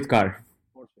start, favorite car.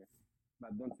 Porsche,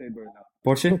 but don't say very loud.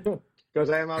 Porsche. Because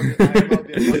I am out the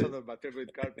ambassador, but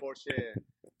favorite car Porsche.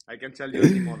 I can tell you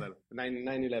any model.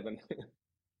 911.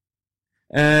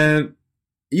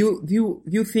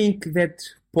 You think that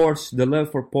Porsche, the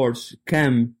love for Porsche,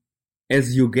 come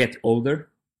as you get older?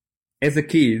 As a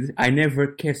kid, I never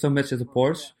cared so much as a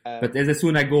Porsche, but as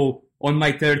soon as I go on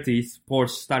my 30s,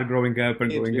 Porsche start growing up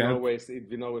and growing up. It's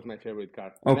been always my favorite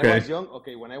car.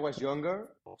 When I was younger,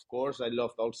 of course, I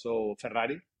loved also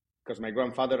Ferrari. Because my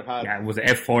grandfather had... Yeah, it was an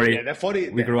F40. Yeah, the 40.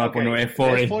 We grew up on an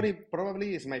F40. The F40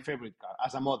 probably is my favorite car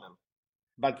as a model.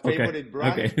 But favorite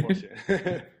brand is Porsche.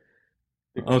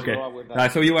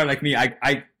 So you are like me.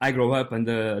 I grew up and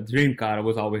the dream car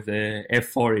was always the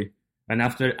F40. And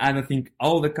after, I don't think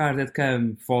all the cars that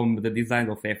come from the design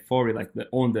of F40, like the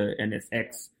Honda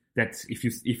NSX, That's if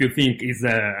you think is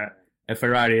a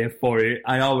Ferrari F40.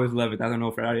 I always love it. I don't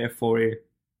know, Ferrari F40.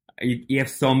 You have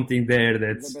something there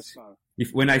that's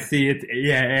if when I see it,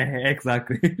 yeah,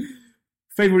 exactly.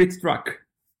 Favorite truck?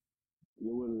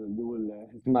 You will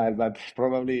smile, but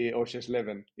probably Osh's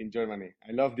 11 in Germany.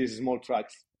 I love these small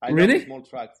trucks. I Really? love small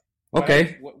trucks.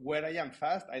 Okay. Where I am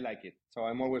fast, I like it. So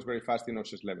I'm always very fast in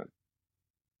Osh's 11.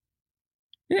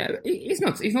 Yeah, it's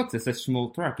not just a small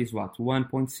truck. It's what,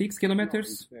 1.6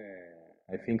 kilometers?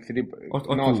 I think 3,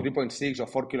 Or no, 2? 3.6 or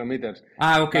 4 kilometers.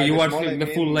 Okay, By you the are small, I the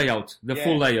full mean, layout. The yeah,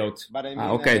 full layout. but I mean,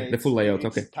 Okay, the full layout.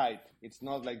 it's Okay. tight. It's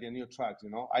not like the new trucks, you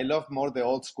know. I love more the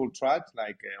old school trucks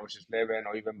like Osh's 11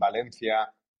 or even Valencia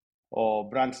or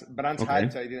Brands Okay.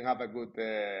 Hatch. I didn't have a good,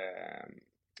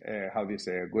 how do you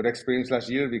say, a good experience last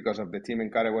year because of the team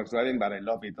and car I was driving, but I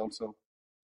love it also.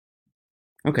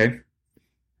 Okay.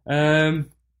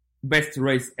 Best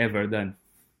race ever done.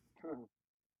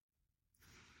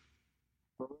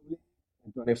 Probably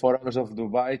 24 Hours of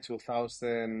Dubai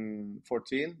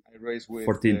 2014. I raced with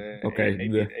 14. Okay.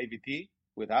 ABT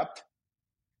with Apt.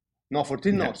 No,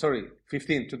 14, Yeah. no, sorry,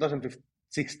 15,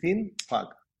 2016.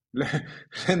 Fuck. Let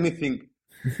me think.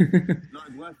 No,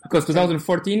 it was Because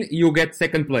 2014 you get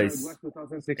second no, it place. was You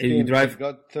 2016. I drive.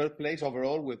 got third place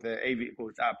overall with the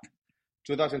with Apt.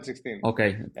 2016.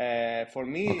 Okay. For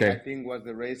me, I Okay. think was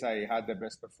the race I had the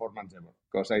best performance ever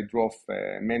because I drove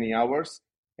many hours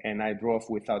and I drove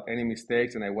without any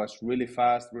mistakes and I was really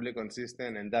fast, really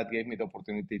consistent, and that gave me the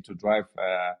opportunity to drive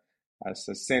as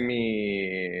a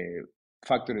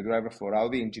semi-factory driver for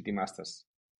Audi in GT Masters.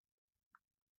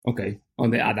 Okay. On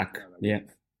the ADAC. Yeah.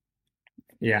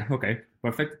 Yeah. Okay.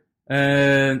 Perfect.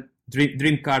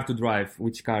 Dream car to drive.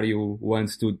 Which car you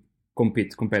want to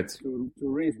compete? To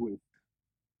race with.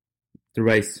 To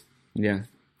race. Yeah.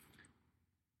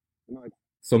 No,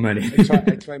 So many.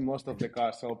 I try most of the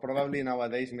cars. So probably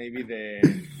nowadays maybe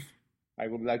I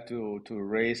would like to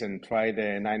race and try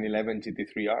the 911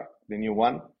 GT3R, the new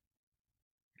one.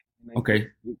 Okay.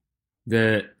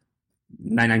 The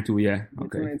 992. Yeah.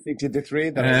 Okay. 296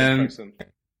 GT3 that I will try soon.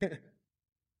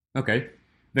 Okay.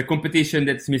 The competition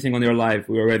that's missing on your life,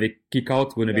 we already kick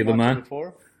out. Gonna be Le Mans.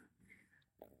 24.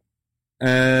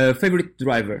 Favorite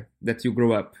driver that you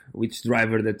grew up? Which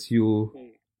driver that you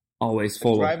always The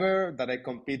follow? driver that I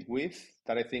compete with,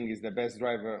 that I think is the best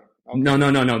driver. Okay. No.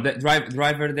 The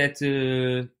driver that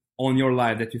on your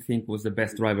life that you think was the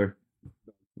best driver.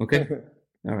 Okay.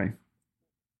 All right.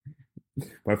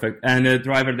 Perfect. And a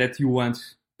driver that you want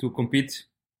to compete,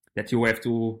 that you have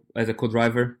to as a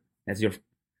co-driver, as you're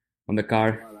on the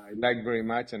car. Well, I like very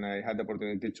much, and I had the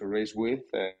opportunity to race with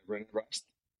René Rast.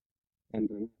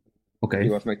 And Okay. he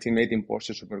was my teammate in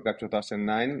Porsche Supercup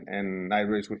 2009, and I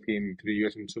raced with him 3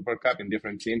 years in Supercup in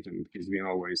different teams, and he's been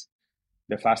always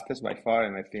the fastest by far.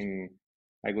 And I think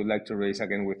I would like to race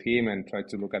again with him and try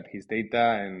to look at his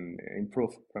data and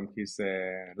improve from his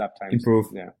lap times. Improve.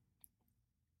 Yeah,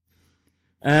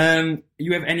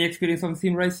 You have any experience on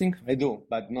sim racing? I do,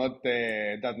 but not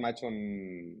that much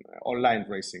on online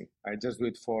racing. I just do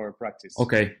it for practice.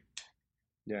 Okay.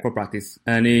 Yeah. For practice.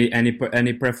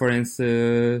 Any preference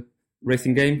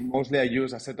racing game? Mostly I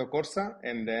use Assetto Corsa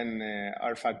and then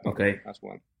R Factor Okay. as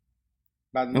one.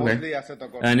 But mostly Assetto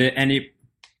Corsa. And any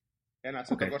And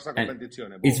Assetto Corsa And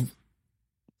Competizione. it's both.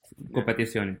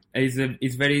 competition.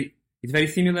 It's very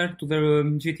similar to the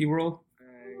GT world.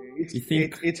 You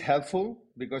think It's helpful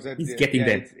because at it's the, getting yeah,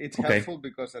 there? it's Okay. helpful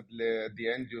because at the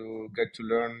end you get to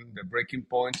learn the braking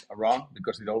points around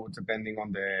because it always depending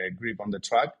on the grip on the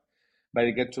track. But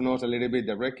you get to know a little bit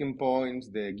the braking points,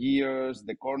 the gears,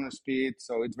 the corner speed.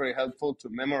 So it's very helpful to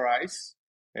memorize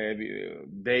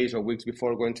days or weeks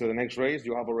before going to the next race.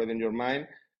 You have already in your mind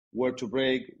where to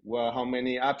brake, how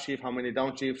many upshift, how many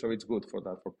downshift. So it's good for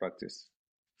that, for practice.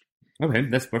 Okay,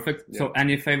 that's perfect. Yeah. So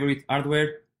any favorite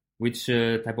hardware? Which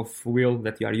type of wheel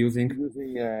that you are using?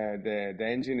 Using the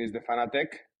engine is the Fanatec,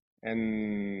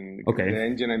 and Okay. the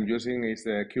engine I'm using is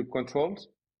the Cube Controls,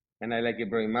 and I like it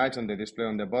very much on the display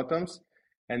on the bottoms.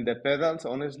 And the pedals,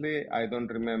 honestly, I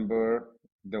don't remember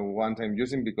the ones I'm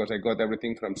using because I got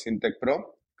everything from Syntec Pro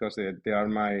because they are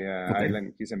my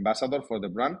island his ambassador for the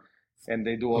brand, and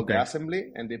they do all the Okay.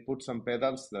 assembly and they put some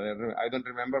pedals that I don't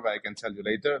remember, but I can tell you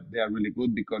later. They are really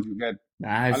good because you get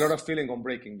Nice. a lot of feeling on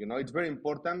braking. You know, it's very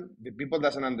important. The people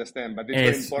doesn't understand, but it's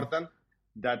very Yes. important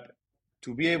that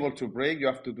to be able to brake, you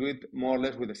have to do it more or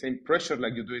less with the same pressure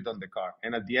like you do it on the car.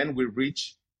 And at the end, we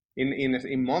reach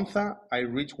in Monza. I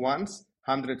reached once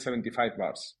 175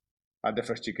 bars at the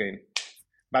first chicane,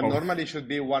 but normally it should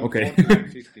be 140,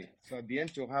 150. So at the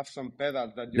end, to have some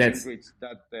pedals that you can reach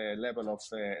that level of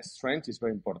strength is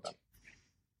very important.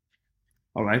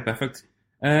 All right, perfect.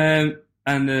 Of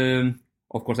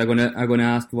course, I'm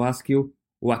gonna ask you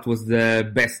what was the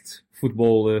best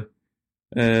football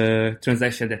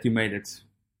transaction that you made. It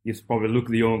you probably look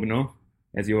young, no?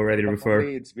 As you already referred.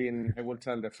 It's been, I will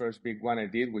tell the first big one I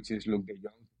did, which is Luke de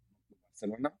Jong,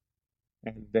 Barcelona,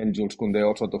 and then Jules Koundé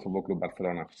also to Football Club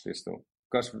Barcelona. These two,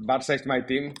 because Barca is my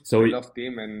team, so I love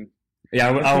team, and yeah,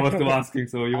 I was asking.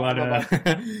 So you are so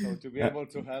to be able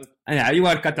to help. Yeah, you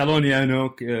are Catalonia,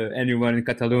 no? Anyone in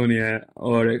Catalonia,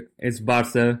 or it's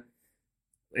Barca.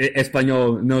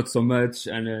 Espanyol, not so much,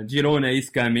 and Girona is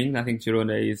coming. I think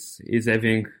Girona is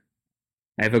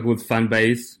have a good fan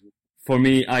base. For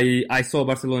me, I saw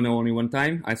Barcelona only one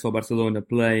time. I saw Barcelona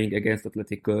playing against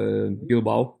Athletic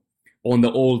Bilbao on the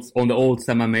old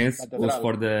San Mamés. It was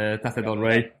for the Taça del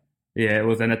Rey. Yeah, it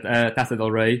was an Taça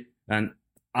del Rey, and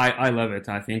I love it.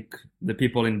 I think the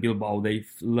people in Bilbao, they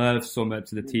love so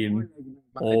much the team.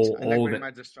 I like very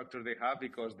much the structure they have,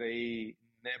 because they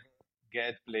never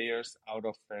get players out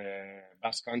of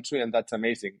Basque Country, and that's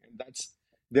amazing. And that's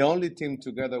the only team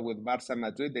together with Barca and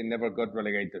Madrid, they never got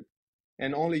relegated.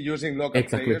 And only using local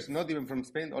players, not even from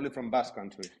Spain, only from Basque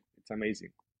Country. It's amazing.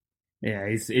 Yeah,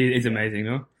 it's amazing,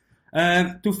 no?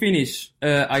 To finish,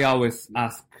 I always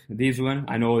ask this one.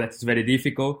 I know that's very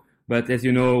difficult, but as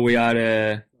you know, we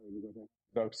are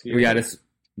no,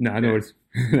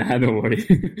 don't worry.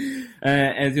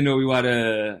 As you know, we are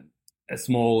a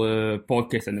small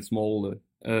podcast and a small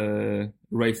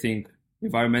racing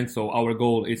environment. So our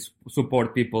goal is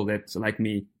support people that, like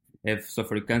me, have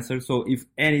suffered cancer. So if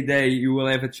any day you will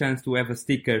have a chance to have a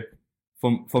sticker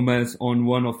from us on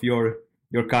one of your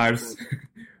cars,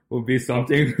 will be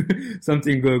something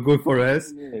good for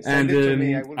us. Send it to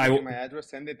me. I will give you my address.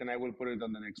 Send it, and I will put it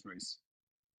on the next race.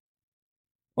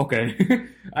 Okay.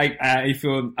 I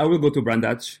will go to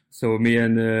Brandach. So me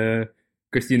and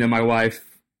Christina, my wife,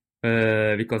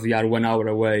 because we are 1 hour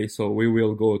away, so we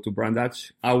will go to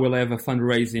Brandach. I will have a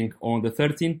fundraising on the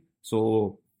 13th,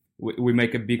 so we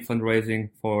make a big fundraising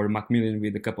for Macmillan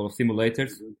with a couple of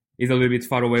simulators. It's a little bit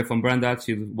far away from Brandach,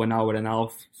 it's 1 hour and a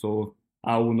half, so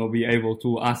I will not be able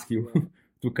to ask you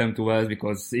to come to us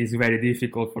because it's very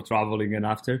difficult for traveling and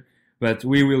after. But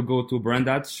we will go to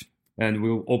Brandach, and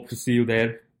we'll hope to see you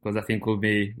there, because I think will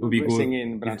be good. Racing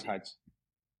in Brands Hatch.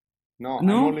 No, I'm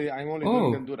only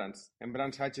doing endurance, and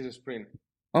Brands Hatch is a sprint.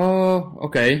 Oh,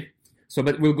 okay. So,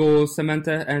 but we'll go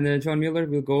Samantha and John Miller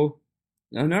will go.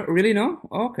 No, really, no.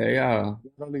 Okay, yeah.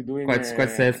 Only doing quite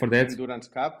sad for that. Endurance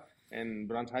Cup, and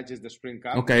Brands Hatch is the sprint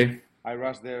cup. Okay. I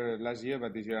rushed there last year,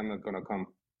 but this year I'm not gonna come,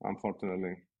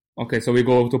 unfortunately. Okay, so we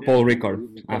go to Paul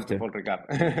Ricard after. Paul Ricard.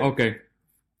 Okay.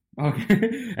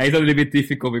 It's a little bit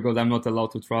difficult because I'm not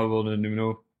allowed to travel, and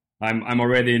I'm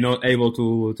already not able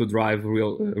to drive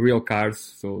real cars,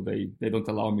 so they don't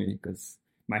allow me because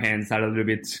my hands are a little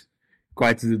bit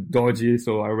quite dodgy,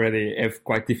 so I already have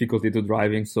quite difficulty to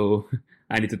driving, so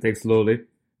I need to take slowly.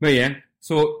 But yeah,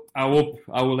 so I hope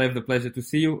I will have the pleasure to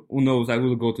see you. Who knows, I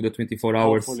will go to the 24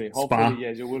 hours Hopefully,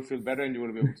 yes, you will feel better and you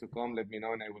will be able to come. Let me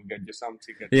know and I will get you some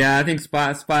tickets. Yeah, I think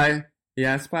Spa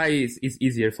is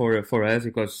easier for us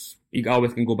because you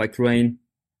always can go by train,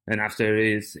 and after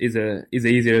is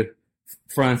easier.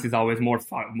 France is always more,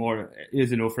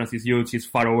 France is huge, it's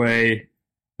far away,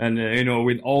 and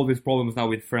with all these problems now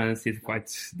with France, it's quite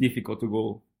difficult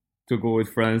to go with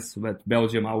France. But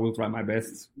Belgium, I will try my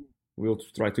best. We'll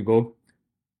try to go.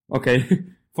 Okay,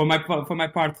 for my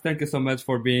part, thank you so much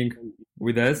for being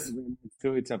with us.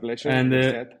 It's a pleasure.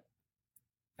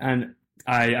 And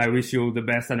I wish you the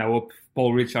best, and I hope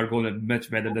Paul Ricard gonna much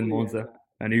better than Monza,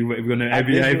 and you're gonna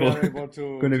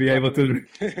be able to.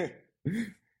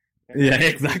 Yeah,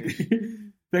 exactly.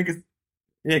 Thank you.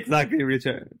 Exactly,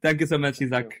 Richard. Thank you so much,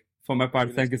 Isaac. For my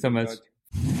part, thank you so much.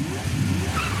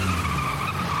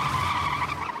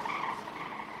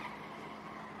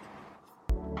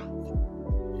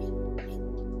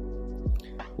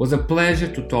 Was a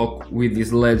pleasure to talk with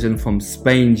this legend from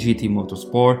Spain GT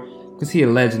Motorsport, because he's a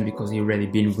legend because he already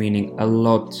been winning a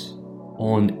lot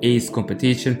on his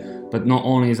competition, but not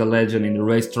only is a legend in the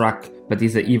racetrack, but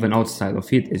he's even outside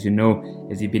of it, as you know,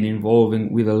 as he's been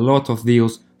involved with a lot of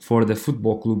deals for the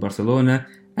Football Club Barcelona,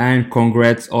 and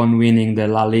congrats on winning the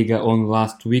La Liga on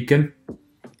last weekend.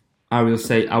 I will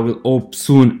hope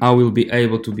soon I will be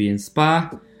able to be in Spa.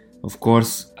 Of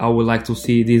course, I would like to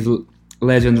see this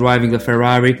legend driving the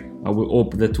Ferrari. I will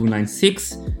hope the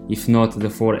 296, if not the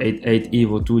 488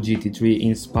 Evo 2 GT3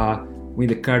 in Spa with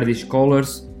the Kurdish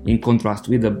colors, in contrast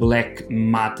with the black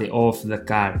matte of the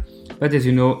car. But as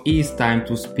you know, it's time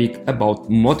to speak about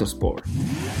motorsport.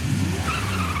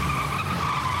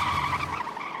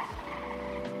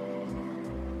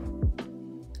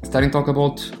 starting to talk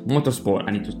about motorsport,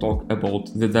 I need to talk about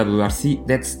the WRC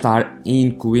that started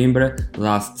in Coimbra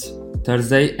last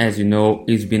Thursday. As you know,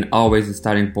 it's been always the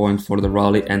starting point for the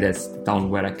rally, and that's the town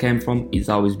where I came from. It's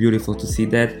always beautiful to see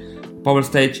that. Power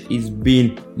stage is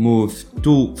being moved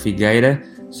to Figueira,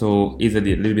 so it's a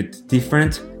little bit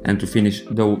different, and to finish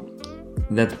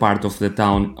that part of the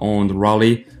town on the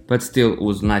rally, but still it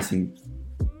was nice and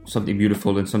something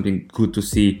beautiful and something good to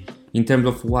see. In terms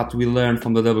of what we learned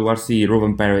from the WRC,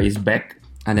 Robin Perez is back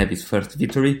and have his first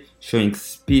victory, showing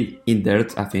speed in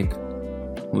dirt. I think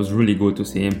it was really good to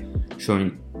see him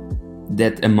showing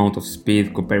that amount of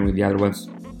speed comparing with the other ones.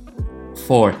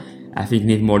 4, I think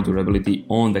need more durability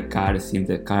on the car.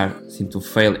 The car seemed to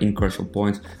fail in crucial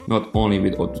points, not only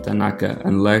with Otto Tanaka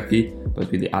and Lucky, but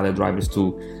with the other drivers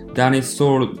too. Danny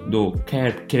Sordo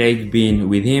Craig being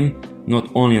with him,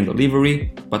 not only on the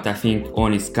livery, but I think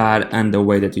on his car and the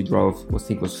way that he drove, I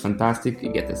think was fantastic. He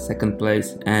got a second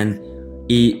place, and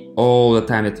all the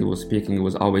time that he was speaking, it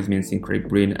was always mentioning Craig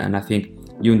Breen, and I think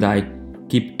Hyundai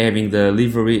keep having the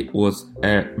livery was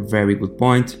a very good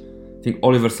point. I think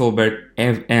Oliver Solberg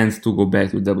have ends to go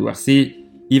back to WRC,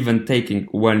 even taking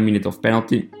 1 minute of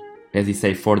penalty, as he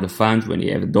say, for the fans when he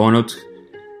have a donut.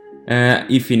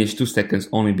 He finished 2 seconds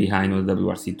only behind on the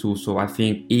WRC2, so I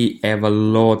think he have a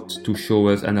lot to show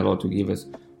us and a lot to give us,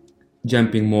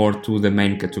 jumping more to the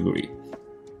main category.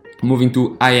 Moving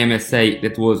to IMSA,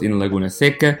 that was in Laguna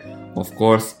Seca. Of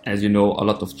course, as you know, a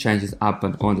lot of changes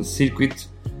happened on the circuit,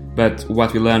 but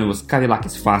what we learned was Cadillac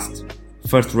is fast.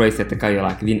 First race at the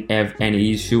Cadillac didn't have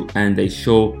any issue, and they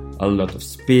show a lot of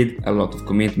speed, a lot of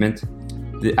commitment.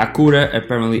 The Acura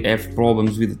apparently have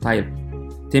problems with the tire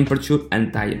temperature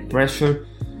and tire pressure,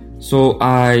 so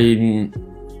I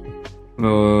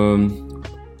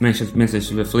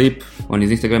messaged Philippe on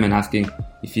his Instagram and asking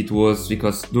if it was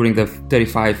because during the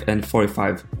 35 and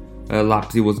 45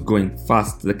 laps it was going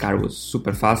fast, the car was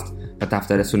super fast, but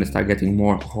after as soon as it started getting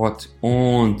more hot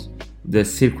on the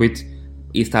circuit,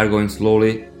 it started going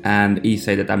slowly, and he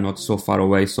said that I'm not so far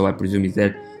away, so I presume is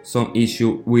there some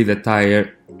issue with the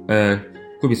tire,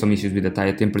 could be some issues with the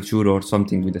tire temperature or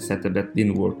something with the setup that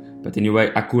didn't work. But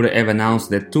anyway, Acura have announced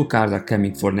that 2 cars are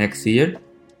coming for next year,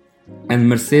 and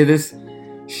Mercedes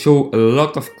show a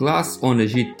lot of class on the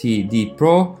GTD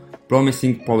Pro,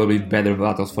 promising probably better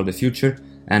battles for the future,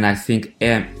 and I think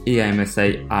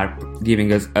IMSA are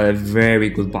giving us a very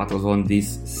good battles on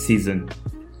this season.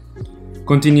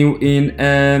 Continue in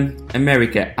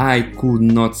America, I could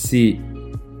not see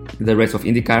the race of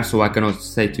IndyCar, so I cannot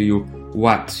say to you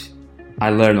what I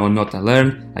learned or not I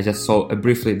learned. I just saw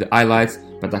briefly the highlights,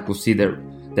 but I could see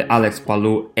that Alex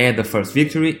Palou had the first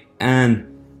victory, and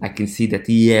I can see that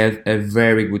he has a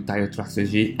very good tire track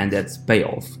strategy, and that's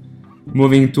payoff.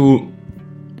 Moving to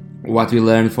what we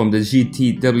learned from the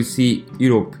GTWC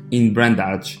Europe in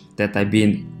Brandage that I've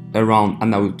been around,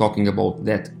 and I will be talking about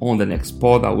that on the next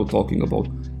pod. I will be talking about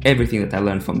everything that I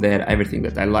learned from there, everything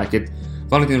that I like it.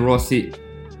 Valentino Rossi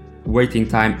waiting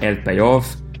time had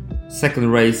payoff.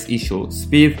 Second race he showed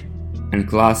speed and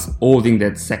class, holding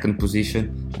that second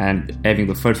position and having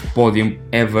the first podium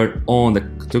ever on the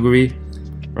category.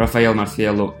 Rafael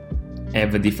Marciello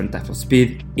have a different type of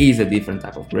speed, is a different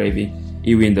type of gravy.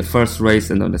 He win the first race,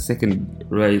 and on the second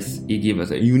race he give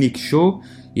us a unique show.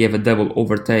 He have a double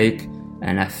overtake,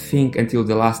 and I think until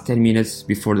the last 10 minutes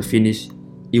before the finish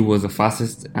he was the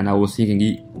fastest, and I was thinking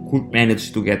he could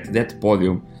manage to get that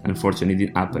podium. Unfortunately it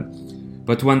didn't happen.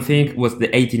 But one thing was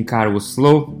the 18 car was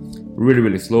slow,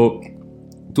 really slow.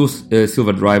 2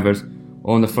 silver drivers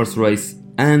on the first race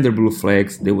under blue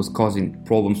flags, they was causing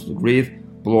problems to the grid,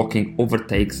 blocking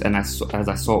overtakes, and as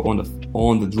I saw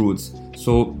on the Druids.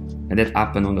 So, and that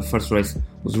happened on the first race, it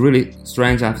was really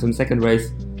strange. After the second race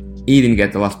he didn't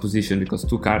get the last position because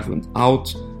 2 cars went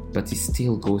out, but he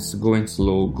still going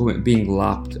slow, being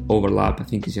overlapped. I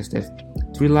think he just had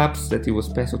 3 laps that he was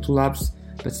passed, or 2 laps,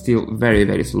 but still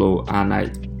very slow, and I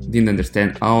didn't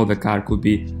understand how the car could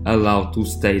be allowed to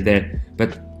stay there.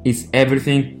 But it's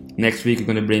everything. Next week we're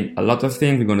going to bring a lot of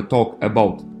things. We're going to talk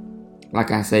about, like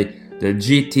I say, the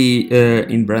GT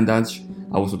in Brandage.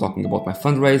 I was also talking about my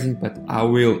fundraising, but I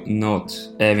will not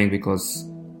having, because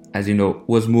as you know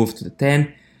was moved to the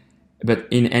 10. But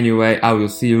in any way, I will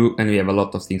see you, and we have a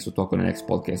lot of things to talk on the next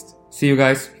podcast. See you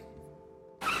guys.